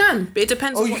know? What You I mean? can, but it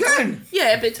depends. Oh, on you what can? Type,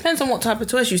 yeah, but it depends on what type of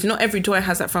toy you use. Not every toy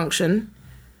has that function,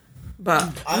 but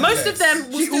most of them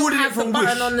will She still ordered it have the from button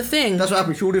Wish. on the thing. That's what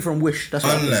happened. She ordered from Wish. That's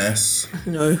what happened. Unless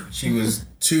No. she was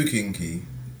too kinky.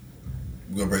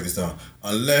 We're gonna break this down.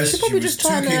 Unless She's she probably was just too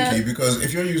trying to- kinky, because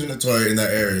if you're using a toy in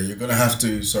that area, you're gonna have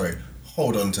to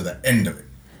hold on to the end of it.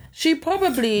 She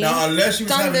probably Now, unless she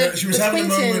was done having the a moment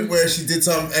squinting. where she did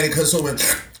something and it sort of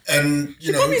went and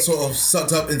probably- sort of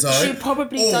sucked up inside. She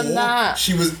probably or done that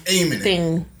She was aiming it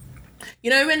thing. You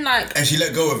know when like and she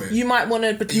let go of it. you might want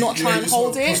to, but not try and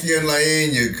hold Push it. the end like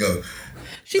in you go.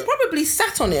 She probably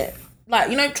sat on it,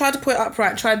 like tried to put it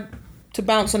upright, tried to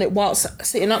bounce on it whilst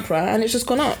sitting upright, and it's just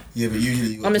gone up. Yeah, but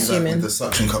usually you I'm do that assuming. with the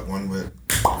suction cup one where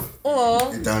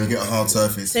Or it down, you get a hard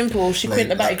surface. simple, she quit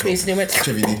the battery crease and it went.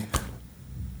 Chivy.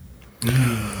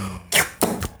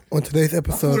 On today's I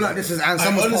episode, feel like this is Anne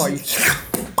Summer's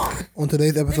party. on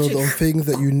today's episode on things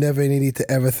that you never needed to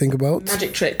ever think about.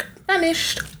 Magic trick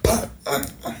vanished.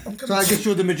 So I guess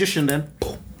you're the magician then.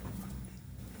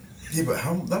 Yeah, but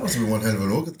that must have been one hell of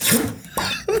an organ.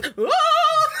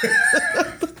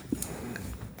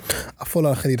 I feel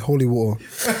like I need holy water.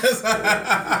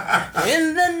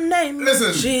 In the name of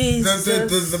Listen, Jesus.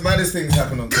 the maddest things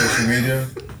happen on social media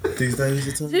these days.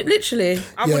 It's Literally,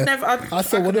 I would never. I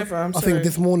saw could what never. I'm I sorry. think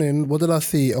this morning. What did I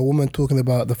see? A woman talking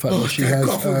about the fact that she has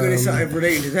I thought there's something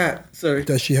related to that. Sorry.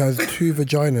 that she has 2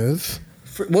 vaginas.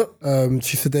 What?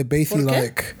 She said they're basically Okay.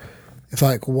 like it's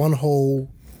like one hole,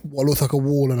 what looks like a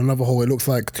wall, and another hole. It looks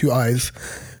like 2 eyes.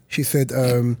 She said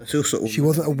Still sort of- she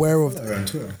wasn't aware of. around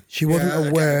Twitter. She wasn't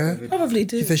aware. Probably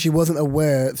do. She said she wasn't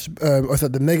aware. I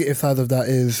said the negative side of that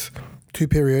is 2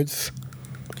 periods.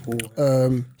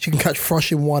 She can catch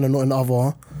thrush in one and not in the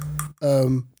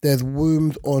other. There's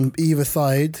wombs on either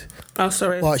side, Oh,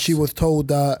 sorry. but she was told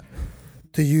that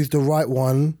to use the right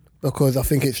one because I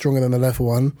think it's stronger than the left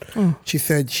one. She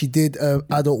said she did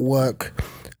adult work,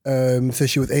 so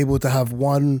she was able to have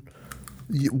one.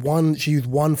 She used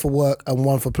one for work and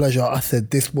one for pleasure. I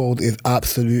said this world is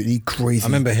absolutely crazy. I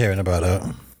remember hearing about that.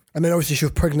 And then obviously she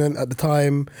was pregnant at the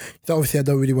time. So obviously I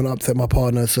don't really want to upset my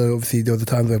partner. So obviously there was a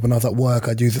time where when I was at work,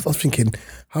 I'd use this. I was thinking,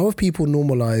 how have people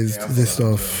normalized this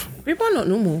stuff? People are not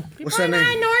normal. What's her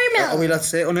name? Are we allowed to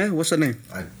say it on here? What's her name?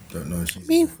 I don't know. She's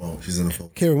in the fault. She's in the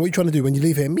fault. Kieran, what are you trying to do when you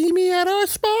leave here? Meet me at a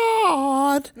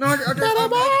spot. No, I've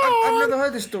never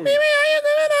heard this story. Meet me at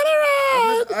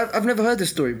a I've never heard this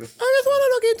story before. I just want to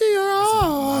look into your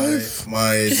eyes.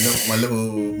 My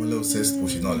little sister. Well,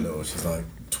 she's not little. She's like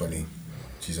 20.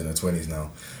 She's in her 20s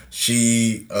now.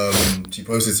 She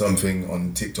posted something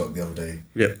on TikTok the other day.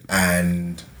 Yeah.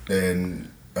 And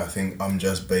then I think I'm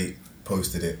Just Bait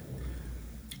posted it,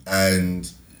 and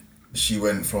she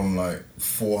went from like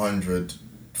 400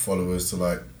 followers to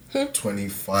like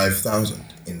 25,000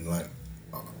 in like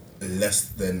less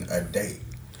than a day.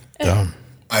 Damn.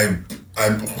 I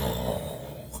don't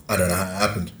know how it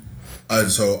happened.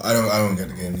 So I don't get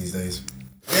the game these days.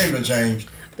 The game done changed.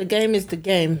 The game is the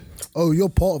game. Oh, you're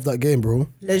part of that game, bro.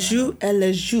 Les jeux et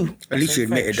les jeux. At least you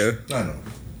admit it though. I know.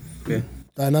 Yeah.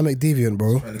 Dynamic deviant,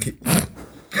 bro. Trying to keep.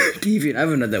 Deviant, I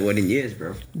haven't heard that word in years,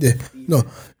 bro. Yeah. No.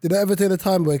 Did I ever tell the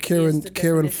time where Kieran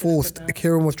definition of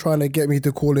Kieran was trying to get me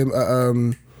to call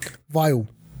him Vile?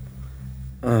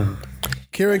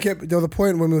 Kieran kept. There was a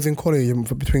point when we was in college,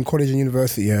 between college and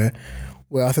university, yeah,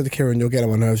 where I said to Kieran, "You're getting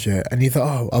on my nerves, yeah," and he's like,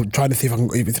 "Oh, I'm trying to see if I can.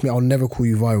 If it's me, I'll never call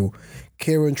you Vile."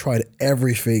 Kieran tried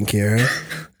everything, yeah,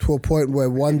 to a point where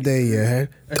one day, yeah,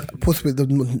 possibly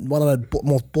one of the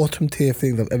most bottom tier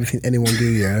things I've ever seen anyone do,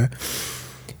 yeah.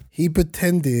 He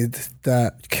pretended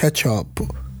that ketchup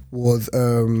was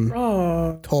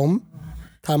Tom,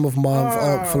 time of month,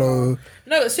 Outflow.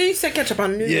 No, as soon as you said ketchup, I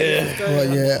knew it was going Right,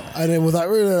 on. yeah, and then was like,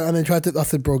 really? And then tried to. I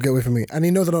said, bro, get away from me. And he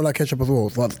knows I don't like ketchup as well.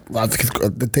 So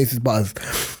the taste is butters.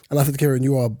 And I said, Kieran,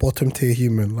 you are a bottom tier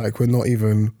human. Like we're not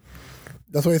even.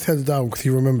 That's why his head's down because he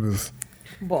remembers.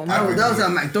 Bottom I line. would- That was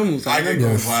at McDonald's. I could go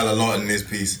Yes. Vile a lot in this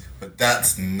piece, but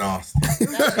that's nasty.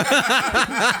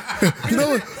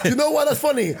 You know why that's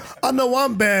funny? I know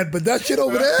I'm bad, but that shit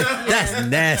over there. That's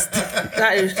nasty.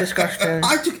 That is disgusting.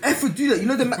 I took effort to do that. You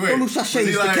know the McDonald's was sachets,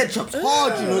 he the like- ketchup's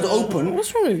hard, you know, to open.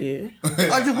 What's wrong with you?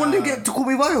 I just wanted him to call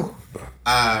me Vile.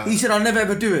 He said, I'll never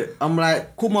ever do it. I'm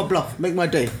like, call my bluff, make my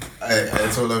day.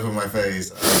 It's all over my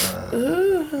face.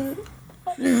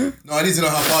 No, I need to know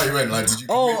how far you went. Like, did you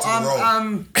commit to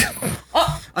the role?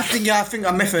 I think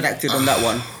I method acted on that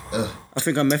one. I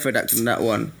think I method acted on that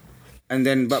one. And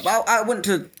then, but I went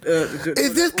to...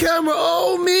 Is this camera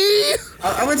on me?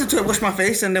 I went to toilet, wash my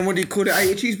face, and then what do you call it? I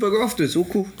ate a cheeseburger afterwards. All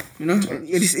cool, you know.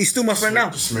 He's still my friend now.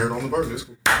 Just smear it on the burger. It's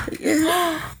cool.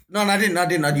 Yeah. No, I didn't.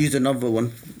 I'd used another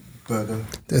one. Burger.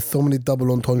 There's so many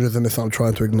double entendres in this I'm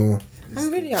trying to ignore. I'm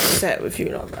really upset with you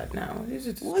lot right now.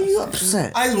 Why are you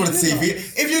upset? I just want to see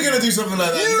if you're gonna do something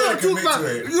like that. You You gotta don't talk commit about.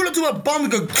 to it. You don't talk about bum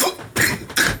and go.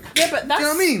 Yeah, but that's, you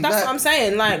know what I mean? that's Like- what I'm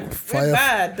saying. Like, Fire- we're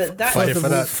bad, but that Fire for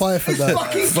that. Fire for that.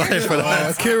 Fire for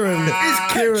that.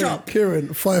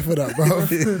 Kieran, fire for that,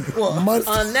 bro.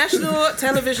 on national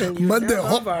television. You Monday, now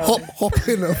hop go viral.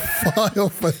 in and fire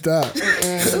for that.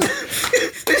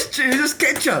 It's just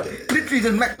ketchup. Literally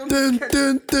just McDonald's.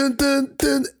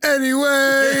 Dun.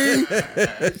 Anyway,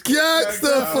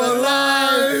 gangster for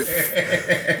life.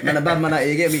 Man, a bad man out here,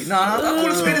 you get me? Nah, I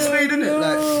call a spade, innit?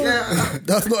 Like, yeah.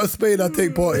 That's not a spade I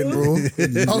take part in, bro.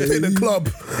 I'll take the club.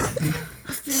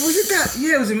 Was it that?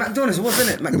 Yeah, it was in McDonald's, wasn't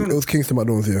it? It McDonald's. was Kingston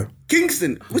McDonald's, yeah.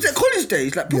 Kingston. Was it college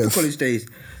days? Like proper Yes. college days?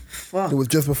 Fuck. It was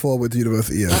just before I went to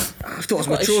university, yes. I thought I was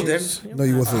Got mature then. issues. No,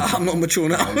 you wasn't. I'm not mature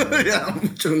now. Yeah, I'm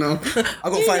mature now. I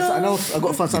got to find something else. I got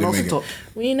to find something else to make top.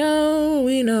 We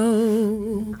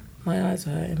know. My eyes are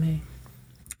hurting me.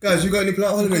 Guys, you got any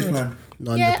holidays planned?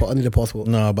 No, Yeah. I need a passport.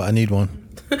 No, but I need one.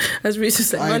 As Risa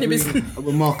said, I money agree business.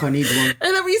 with Mark, I need one. And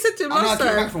then what you said to him I know I last came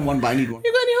back time. from one, but I need one.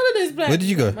 You got any holidays planned? Where did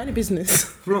you go? Money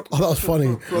business. Oh, that was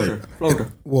funny. Florida.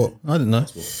 What? I didn't know.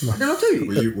 Did I tell you?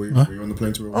 Were you on the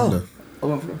plane to Rwanda? I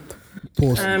went for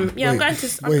Pause. Yeah, I'm going to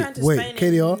Spain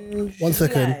KDR, in 1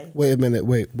 second. July. Wait a minute.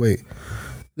 Wait.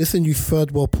 Listen, you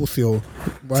third world pussy,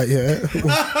 right? Yeah.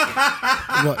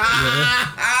 Right,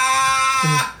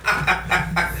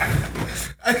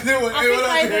 I knew it. I think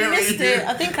I even missed it.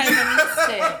 I think I even missed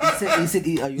it. He said,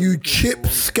 You chip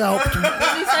scalped. What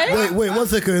did he say? Wait, 1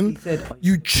 second.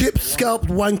 You chip scalped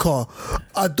wanker.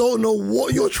 I don't know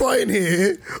what you're trying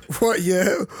here, right?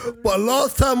 Yeah. But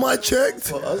last time I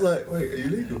checked, I was like, wait, are you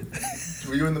legal?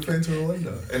 Were you on the plane to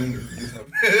Rwanda? And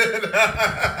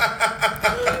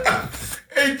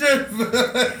hey, Jeff.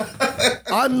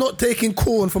 I'm not taking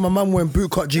corn from a man wearing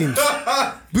bootcut jeans.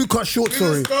 Bootcut shorts, He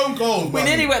was sorry. stone cold, We man.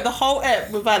 nearly went the whole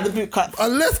ep without the boot cut. I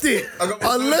left it.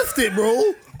 I left it,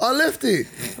 bro. I left it.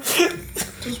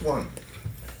 Just one.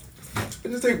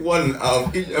 Just take one out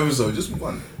of each episode. Just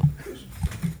one.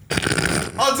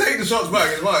 I'll take the shots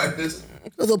back. It's fine.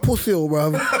 That's a pussy,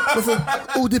 bruv.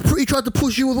 He tried to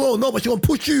push you as well. No, but she gonna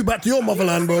push you back to your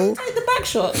motherland, bro. Take the back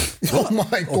shot. Oh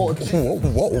my god.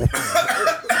 Whoa.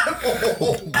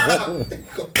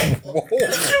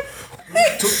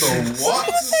 Took the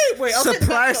what? Wait, I'll take the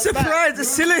back shot back. Surprise, it's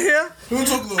Scylla here. Who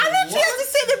took the I literally had to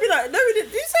sit there and be like, no,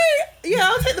 did you say, yeah,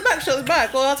 I'll take the back shots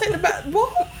back, or I'll take the back,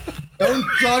 what? Don't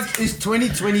judge, it's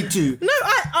 2022. No,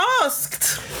 I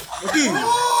asked. Dude,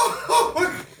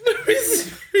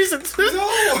 Reason to. No,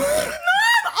 I'm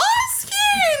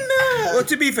asking. well,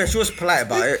 to be fair, she was polite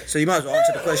about it, so you might as well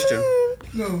answer the question.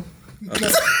 No.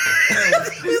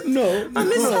 I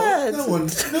misheard. No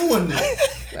one did.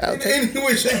 In any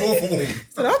way, shape, or form.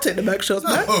 So I'll take the back shots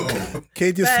back.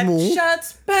 Katie Back Small.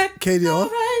 shots back. Katie, All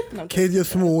right. No, Katie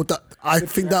Small. I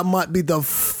think that might be the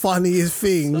funniest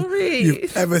thing Sorry.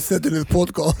 you've ever said in this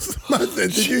podcast. Man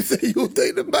said, did you say you'll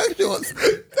take the back shots?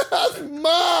 That's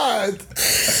mad.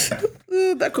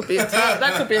 that could be a title.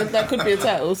 That could be a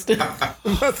title still.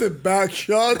 Man said, back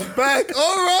shots back.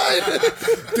 All right.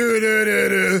 Do.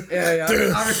 Yeah,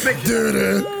 I respect you.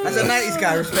 As a 90s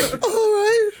guy, I respect it. All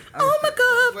right. Oh my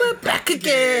God, we're back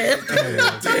again.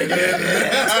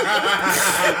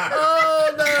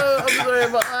 Oh no, I'm sorry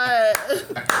about that.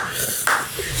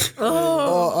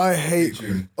 Oh, I hate.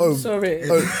 Oh, Sorry.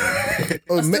 oh,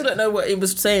 I still don't know what he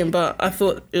was saying, but I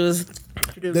thought it was.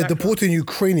 they're deporting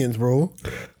Ukrainians, bro,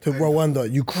 to Rwanda.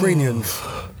 Ukrainians.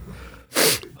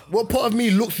 What part of me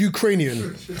looks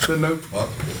Ukrainian? The no part.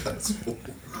 That's all.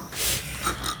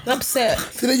 I'm upset.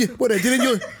 So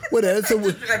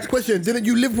question, didn't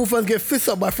you Liverpool fans get fists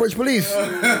up by French police?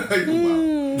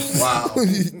 Wow.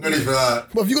 Ready for that.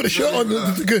 But if you got a shirt on,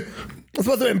 it's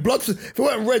supposed to be in blood. If it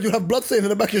weren't red, you'd have blood stains in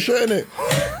the back of your shirt, innit?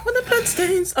 When the blood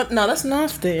stains. No, that's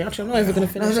nasty. Actually, I'm not even going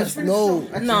to finish that. No.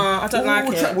 No, I don't like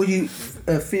What track it. were you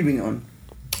feeding it on?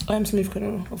 I'm Smooth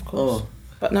Criminal, of course. Oh.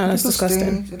 But no, that's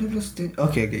disgusting.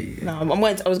 Okay, I get you. No, I'm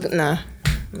waiting. I was gonna.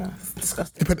 Nah, it's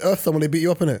disgusting. They put earth someone, they beat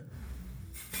you up, innit?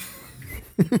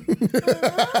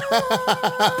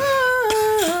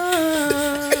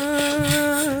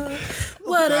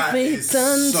 What have we is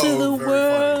done so to the very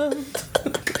world?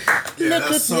 Yeah, Look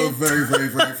that's at so it. very, very,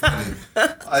 very funny.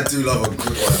 I do love a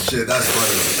good one. Shit, that's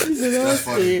funny. That's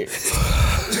funny.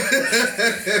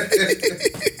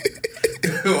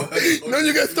 No,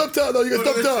 you get stopped out, though. You get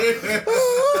stopped out.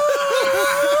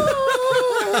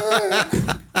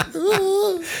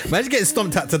 Imagine getting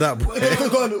stomped out to that, boy.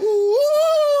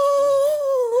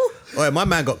 Oh, yeah, my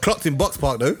man got clocked in Box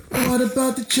Park, though. What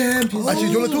about the champions? Actually,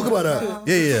 do you want to talk about that?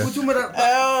 Yeah. What you talking about?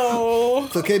 Oh.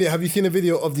 So, Katie, have you seen a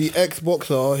video of the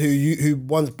ex-boxer who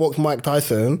once boxed Mike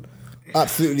Tyson?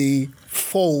 Absolutely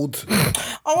fold.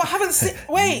 Oh, I haven't seen.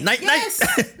 Wait. Night. Yes.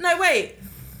 No, wait.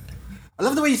 I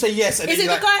love the way you say yes. And Is it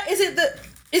the guy?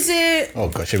 Is it? Oh,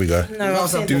 gosh, here we go. No, I've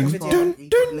seen that video.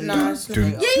 No, it's not. Yeah,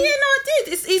 no, I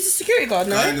did. He's a security guard,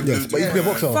 no? Yes, but he used to be a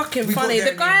boxer. Fucking funny.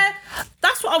 The guy.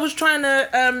 That's what I was trying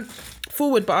to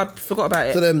forward, but I forgot about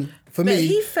it. So then, for But me,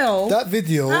 he fell. that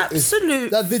video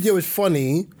is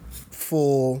funny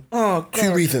for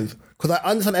two reasons. Because I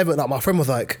understand everything. Like, my friend was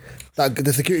like, that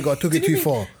the security guard took it too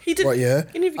far. He didn't.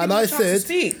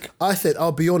 I said,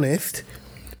 I'll be honest,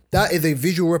 that is a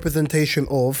visual representation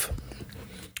of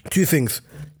two things: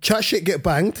 chat shit get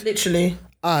banged, Literally.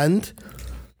 and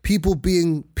people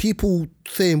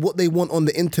saying what they want on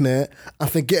the internet and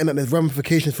forgetting that there's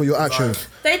ramifications for your actions.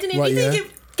 They didn't even. He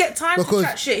didn't get time to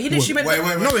chat shit. He literally went.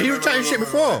 Wait. No, he was chatting shit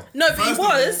before. No, but he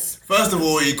was. First of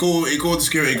all, he called the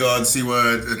security guard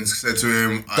C-word and said to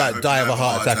him, Die of a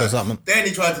heart attack or something. Then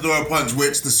he tried to throw a punch,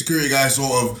 which the security guy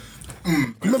sort of.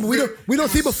 Remember, we don't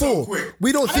see before. quick.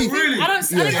 We don't see. I don't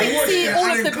think we see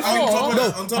all of the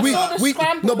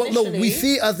before. We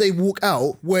see as they walk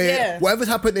out where whatever's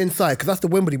happened inside, because that's the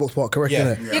Wembley box part, correct?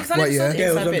 Yeah. Innit? Yeah, because I never saw the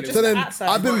inside bit, just So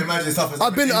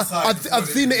then the outside. I've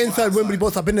seen the inside Wembley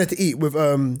box. I've been there to eat with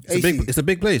AC. It's a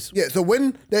big place. Yeah, so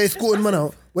when they're escorting man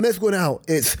out,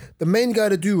 it's the main guy,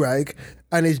 the do-rag,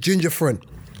 and his ginger friend.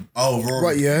 Oh, Rory.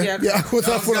 Right, yeah? Yeah, what's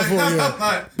that for?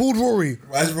 Yeah. Bald Rory.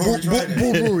 Why's Rory trying it?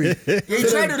 Bald Rory. He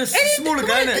tried with a smaller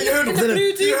guy, innit? In the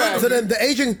blue do-rag. So then the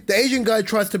Asian guy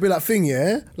tries to be like thing,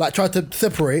 yeah? Like try to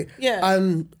separate. Yeah.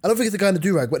 And I don't think it's the guy in the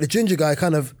do-rag, but the ginger guy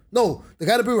the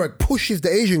guy in the do-rag pushes the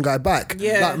Asian guy back.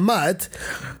 Yeah. Like mad.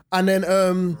 And then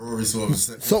Rory sort of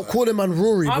stepped stop calling man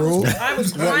Rory, bro. I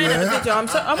was crying at the video.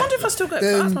 I wonder if I still got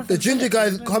Then the ginger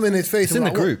guy's come in his face. It's in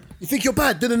the group. You think you're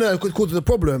bad? Didn't know it causes a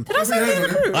problem. Did I say he in the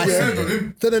group? I Turned see. on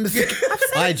him. So then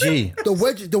IG. the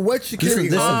wedge security.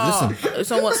 Listen.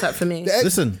 It's on WhatsApp for me.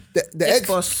 Listen. The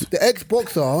Ex-boss.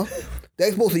 ex-boxer,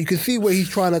 you can see where he's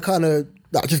trying to kind of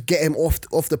just get him off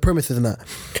the premises and that.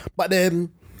 But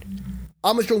then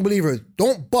I'm a strong believer.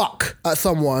 Don't buck at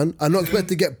someone and not expect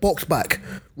to get boxed back,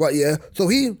 right? Yeah. So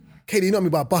Katie, you know me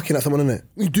by bucking at someone, innit?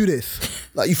 You do this,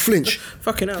 like you flinch.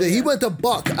 Fucking hell. So he Yeah. went to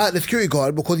buck at the security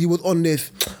guard because he was on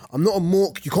this. I'm not a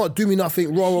mork. You can't do me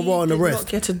nothing. Rah rah rah and the Did rest.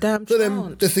 not get a damn So then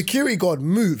chance. the security guard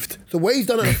moved. So what he's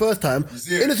done it the first time,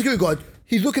 in the security guard,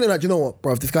 he's looking at that, you know what,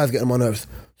 bruv, this guy's getting on my nerves.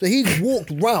 So he's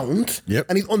walked round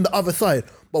and he's on the other side.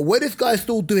 But where this guy's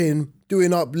still doing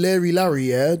up Larry,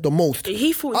 yeah, the most.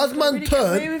 He thought he as was man gonna really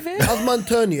get away with it? as man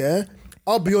turn, yeah,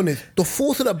 I'll be honest, the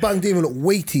force of that bang didn't even look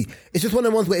weighty. It's just one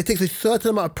of the ones where it takes a certain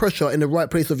amount of pressure in the right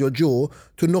place of your jaw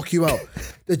to knock you out.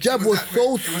 The jab was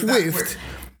so swift.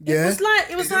 Yeah. It was like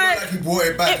It looked like he brought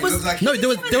it back. It was looked like No, there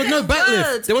was no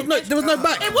backlift. There was no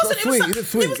back. It wasn't. It was swing, like, it's a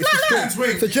swing, It was it's a like swing. that. swing.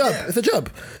 It's a jab. Yeah. It's a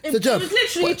jab. It's a It jab. was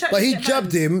literally trying But to he get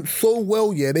jabbed him so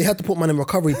well, yeah, they had to put man in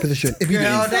recovery position. If he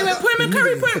Yeah, didn't, They went put him in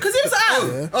curry point because he was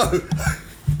out.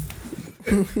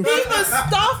 He was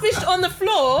starfished on the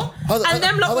floor, and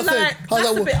them lot were like,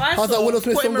 "That's the bit I how's that saw." Willow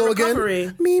Smith Put song him in go again?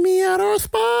 recovery. Meet me at our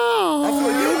spa.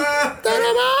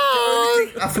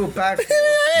 I feel bad for.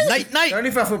 Night. The only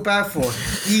thing I feel bad for,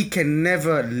 he can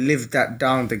never live that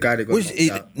down. The guy that got knocked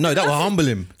out. No, that will humble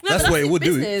him. That's but what it his would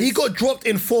do. business. He got dropped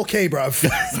in 4K,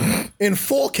 bruv. In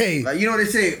 4K. Like, you know what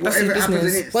they say? Whatever his happens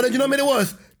business. in it. But then you know what it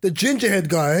was? The gingerhead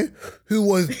guy who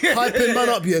was hyping man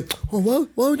up, yeah. Oh,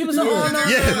 why would you do like, that? "Oh, no,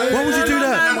 Yeah, no, why would you do no,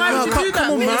 that? no, why would you do that?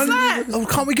 Come on, It's man. like- Oh,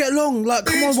 can't we get along? Like,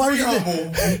 come on, why would you do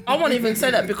that? I won't even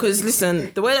say that because listen,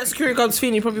 the way that security guard's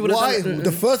feeling, he probably would have Why? done it.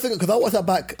 The first thing, because I watched that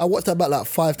back like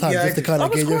 5 times Yeah, just to kind I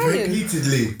of was gauge everything. crying.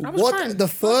 Repeatedly. I was What crying. the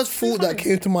first thought that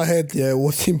came to my head, yeah,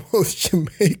 was the most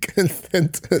Jamaican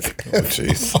sentence.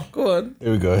 Jeez. Go on.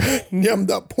 Here we go. Yam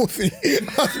that pussy.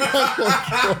 That's my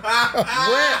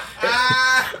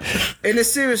In a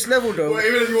serious level, though. Well,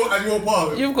 even if you're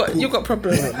part. You've got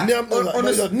problems. Yam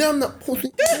that pussy.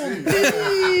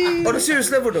 On a serious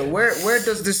level, though, where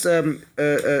does this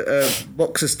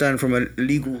boxer stand from a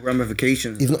legal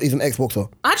ramifications? He's an Xboxer.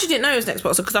 I actually didn't know he was an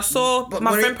Xboxer because I saw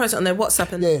my when friend it- post it on their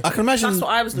WhatsApp and Yeah. I can imagine that's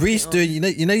what I was looking Reese at. doing.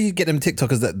 You know, you get them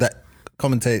TikTokers that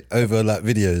commentate over like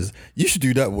videos. You should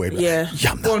do that way. Like, Yeah.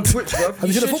 Yum Go on that. Twitch, bro. Have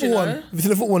you seen the should, football you one? know. Have you seen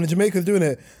the football one? The Jamaicans doing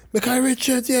it. Mackay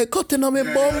Richards, yeah, cutting on me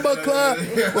bomber clap.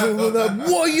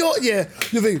 What you yeah.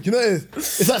 You think, you know what it is?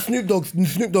 It's that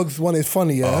Snoop Dogg's one is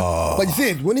funny, yeah. But you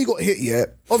see, when he got hit, yeah.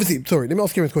 Obviously, sorry, let me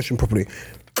ask Kieran's question properly.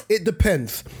 It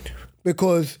depends.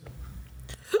 Because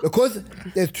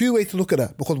there's two ways to look at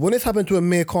that. Because when this happened to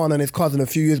Amir Khan and his cousin a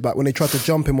few years back, when they tried to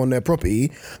jump him on their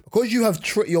property, because you have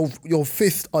your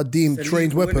fists are deemed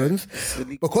trained weapons,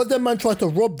 because that man tried to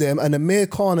rob them and Amir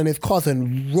Khan and his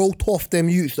cousin wrote off them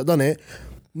youths that done it,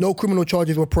 no criminal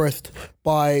charges were pressed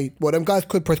by, well, them guys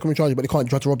could press criminal charges, but they can't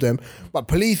try to rob them. But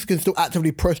police can still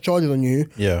actively press charges on you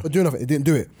for doing nothing. They didn't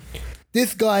do it.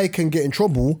 This guy can get in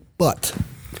trouble, but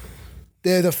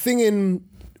there's a thing in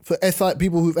for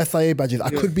people with SIA badges. I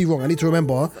could be wrong. I need to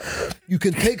remember. You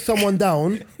can take someone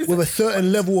down with a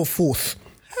certain level of force.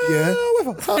 Yeah.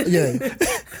 Yeah.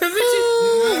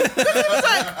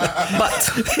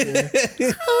 but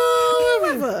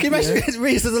Can you imagine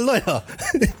Reese as a lawyer?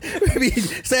 Maybe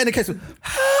stay in the case.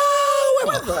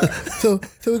 However. So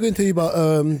we're going to tell you about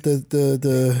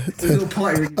Little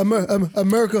party.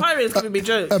 America. pirates gonna be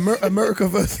jokes. America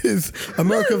versus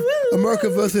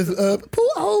pull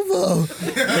over.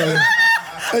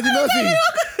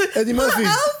 Eddie Murphy.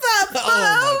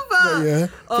 Yeah.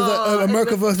 So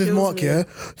America versus Mark. me. Yeah.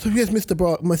 So yes, Mr.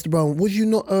 Brown, was you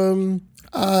not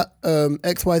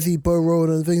XYZ Bow Road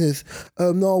and things?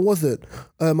 No, I wasn't.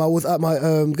 I was at my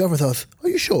girlfriend's house. Are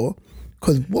you sure?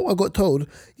 Because what I got told,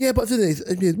 yeah, but today,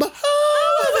 but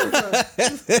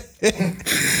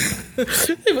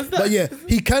but yeah,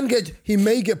 he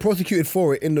may get prosecuted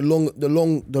for it in the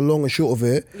long and short of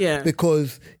it. Yeah.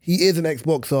 Because he is an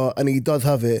ex-boxer and he does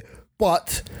have it.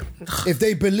 But if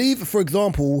they believe, for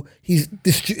example, he's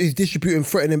distributing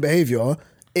threatening behavior,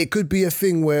 it could be a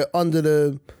thing where under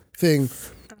the thing,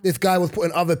 this guy was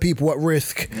putting other people at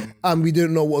risk and we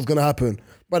didn't know what was going to happen.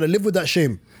 Brother, live with that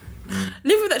shame.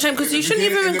 Live with that shame because you shouldn't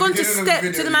even have gone to step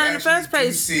to the man in the first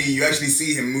place. You actually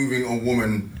see him moving a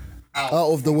woman out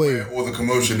of the from way. where all the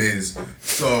commotion is.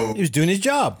 So He was doing his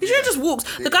job. You should have just walked.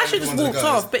 The guy should have just walked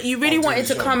off, but you really wanted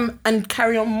to come and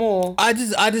carry on more. I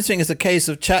just think it's a case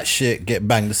of chat shit get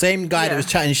banged. The same guy that was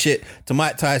chatting shit to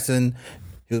Mike Tyson,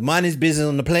 he was minding his business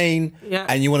on the plane,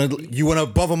 and you wanna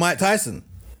bother Mike Tyson.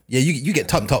 Yeah, you get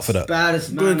tumped up for that.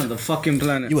 Baddest man on the fucking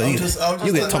planet. You I'll get just tumped up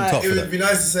it for would that. be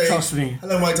nice to say, Trust me.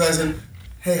 hello, Mike Tyson.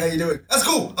 hey, how you doing? That's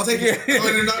cool. I'll take it.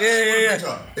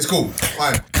 Yeah. It's cool.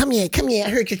 Fine. Come here. I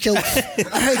heard your jokes.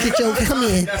 Come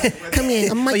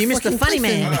here. I'm Mike. Oh, you missed the funny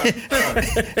man.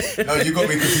 No, you got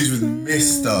me confused with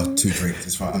Mr. Two Drinks.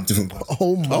 It's fine. I'm different.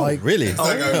 Oh my. Really?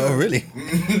 Oh, really?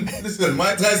 Listen,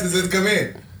 Mike Tyson said come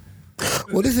in.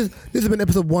 Well, this has been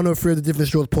episode 103 of the Different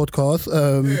Straws podcast.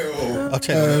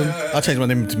 I'll change my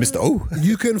name to Mr. O.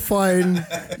 You can find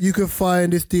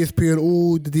this DSP on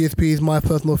all the DSPs, my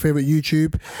personal favorite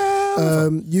YouTube.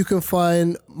 You can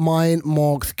find mine,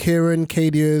 Mark's, Kieran,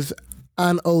 Kadia's,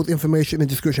 and O's information in the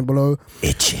description below.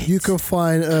 You can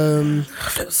find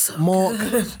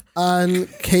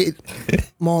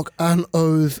Mark and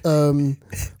O's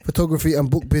photography and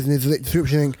book business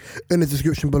description in the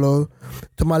description below.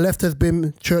 To my left has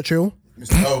been Churchill.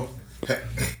 Mr. O.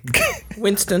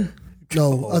 Winston.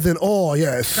 No, as in,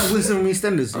 yes. That Winston from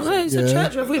EastEnders. Oh, it's a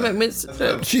church. If we make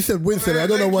Winston. She said Winston. I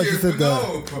don't know why she said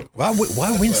that. Why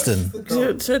Winston?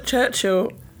 To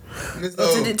Churchill.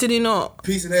 Did he not?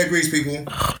 Peace and hair grease, people.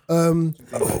 To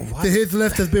his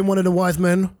left has been one of the wise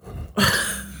men.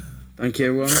 Thank you,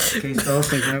 everyone. K-Stars,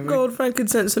 thank you, everyone. Gold,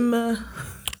 frankincense, and myrrh.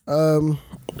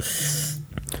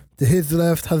 To his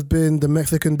left has been the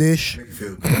Mexican dish.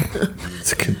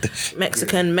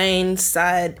 Mexican main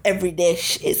side every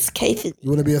dish is catered.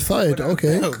 You want to be a side?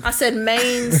 Okay. I said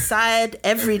main side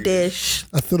every dish.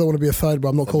 I still don't want to be a side, but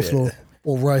I'm not coleslaw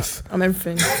or rice I'm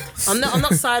everything. I'm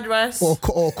not side rice or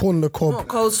corn on the cob. not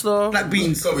coleslaw. Black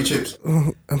beans. Strawberry chips.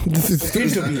 This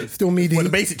is still meaty. What, the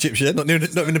basic chips, yeah? Not in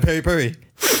the peri-peri?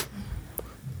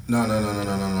 No.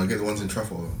 Get the ones in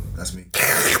truffle. That's me.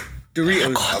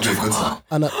 Doritos. I'll be a good time.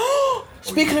 And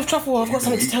Speaking of truffle, I've got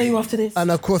something to tell you after this.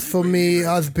 of course, for me,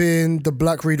 has been the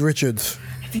Black Reed Richards.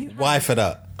 Why for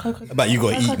that? About you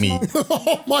got to eat me.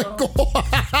 Oh my god!